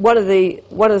 And one of the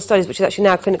studies which is actually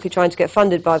now clinically trying to get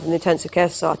funded by the Intensive Care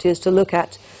Society is to look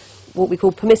at what we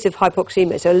call permissive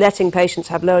hypoxemia, so letting patients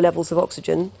have lower levels of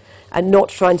oxygen and not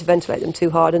trying to ventilate them too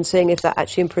hard and seeing if that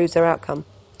actually improves their outcome.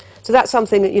 So that's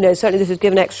something that, certainly this has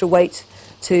given extra weight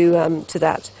to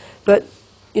that. But,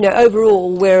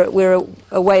 overall, we're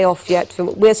a way off yet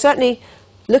from... We're certainly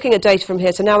looking at data from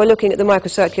here. So now we're looking at the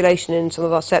microcirculation in some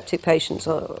of our septic patients,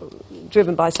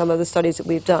 driven by some of the studies that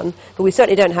we've done. But we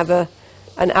certainly don't have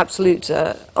an absolute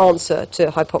answer to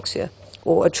hypoxia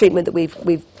or a treatment that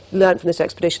we've learned from this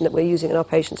expedition that we're using in our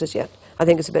patients as yet. I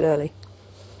think it's a bit early.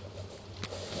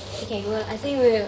 Okay, well, I think we're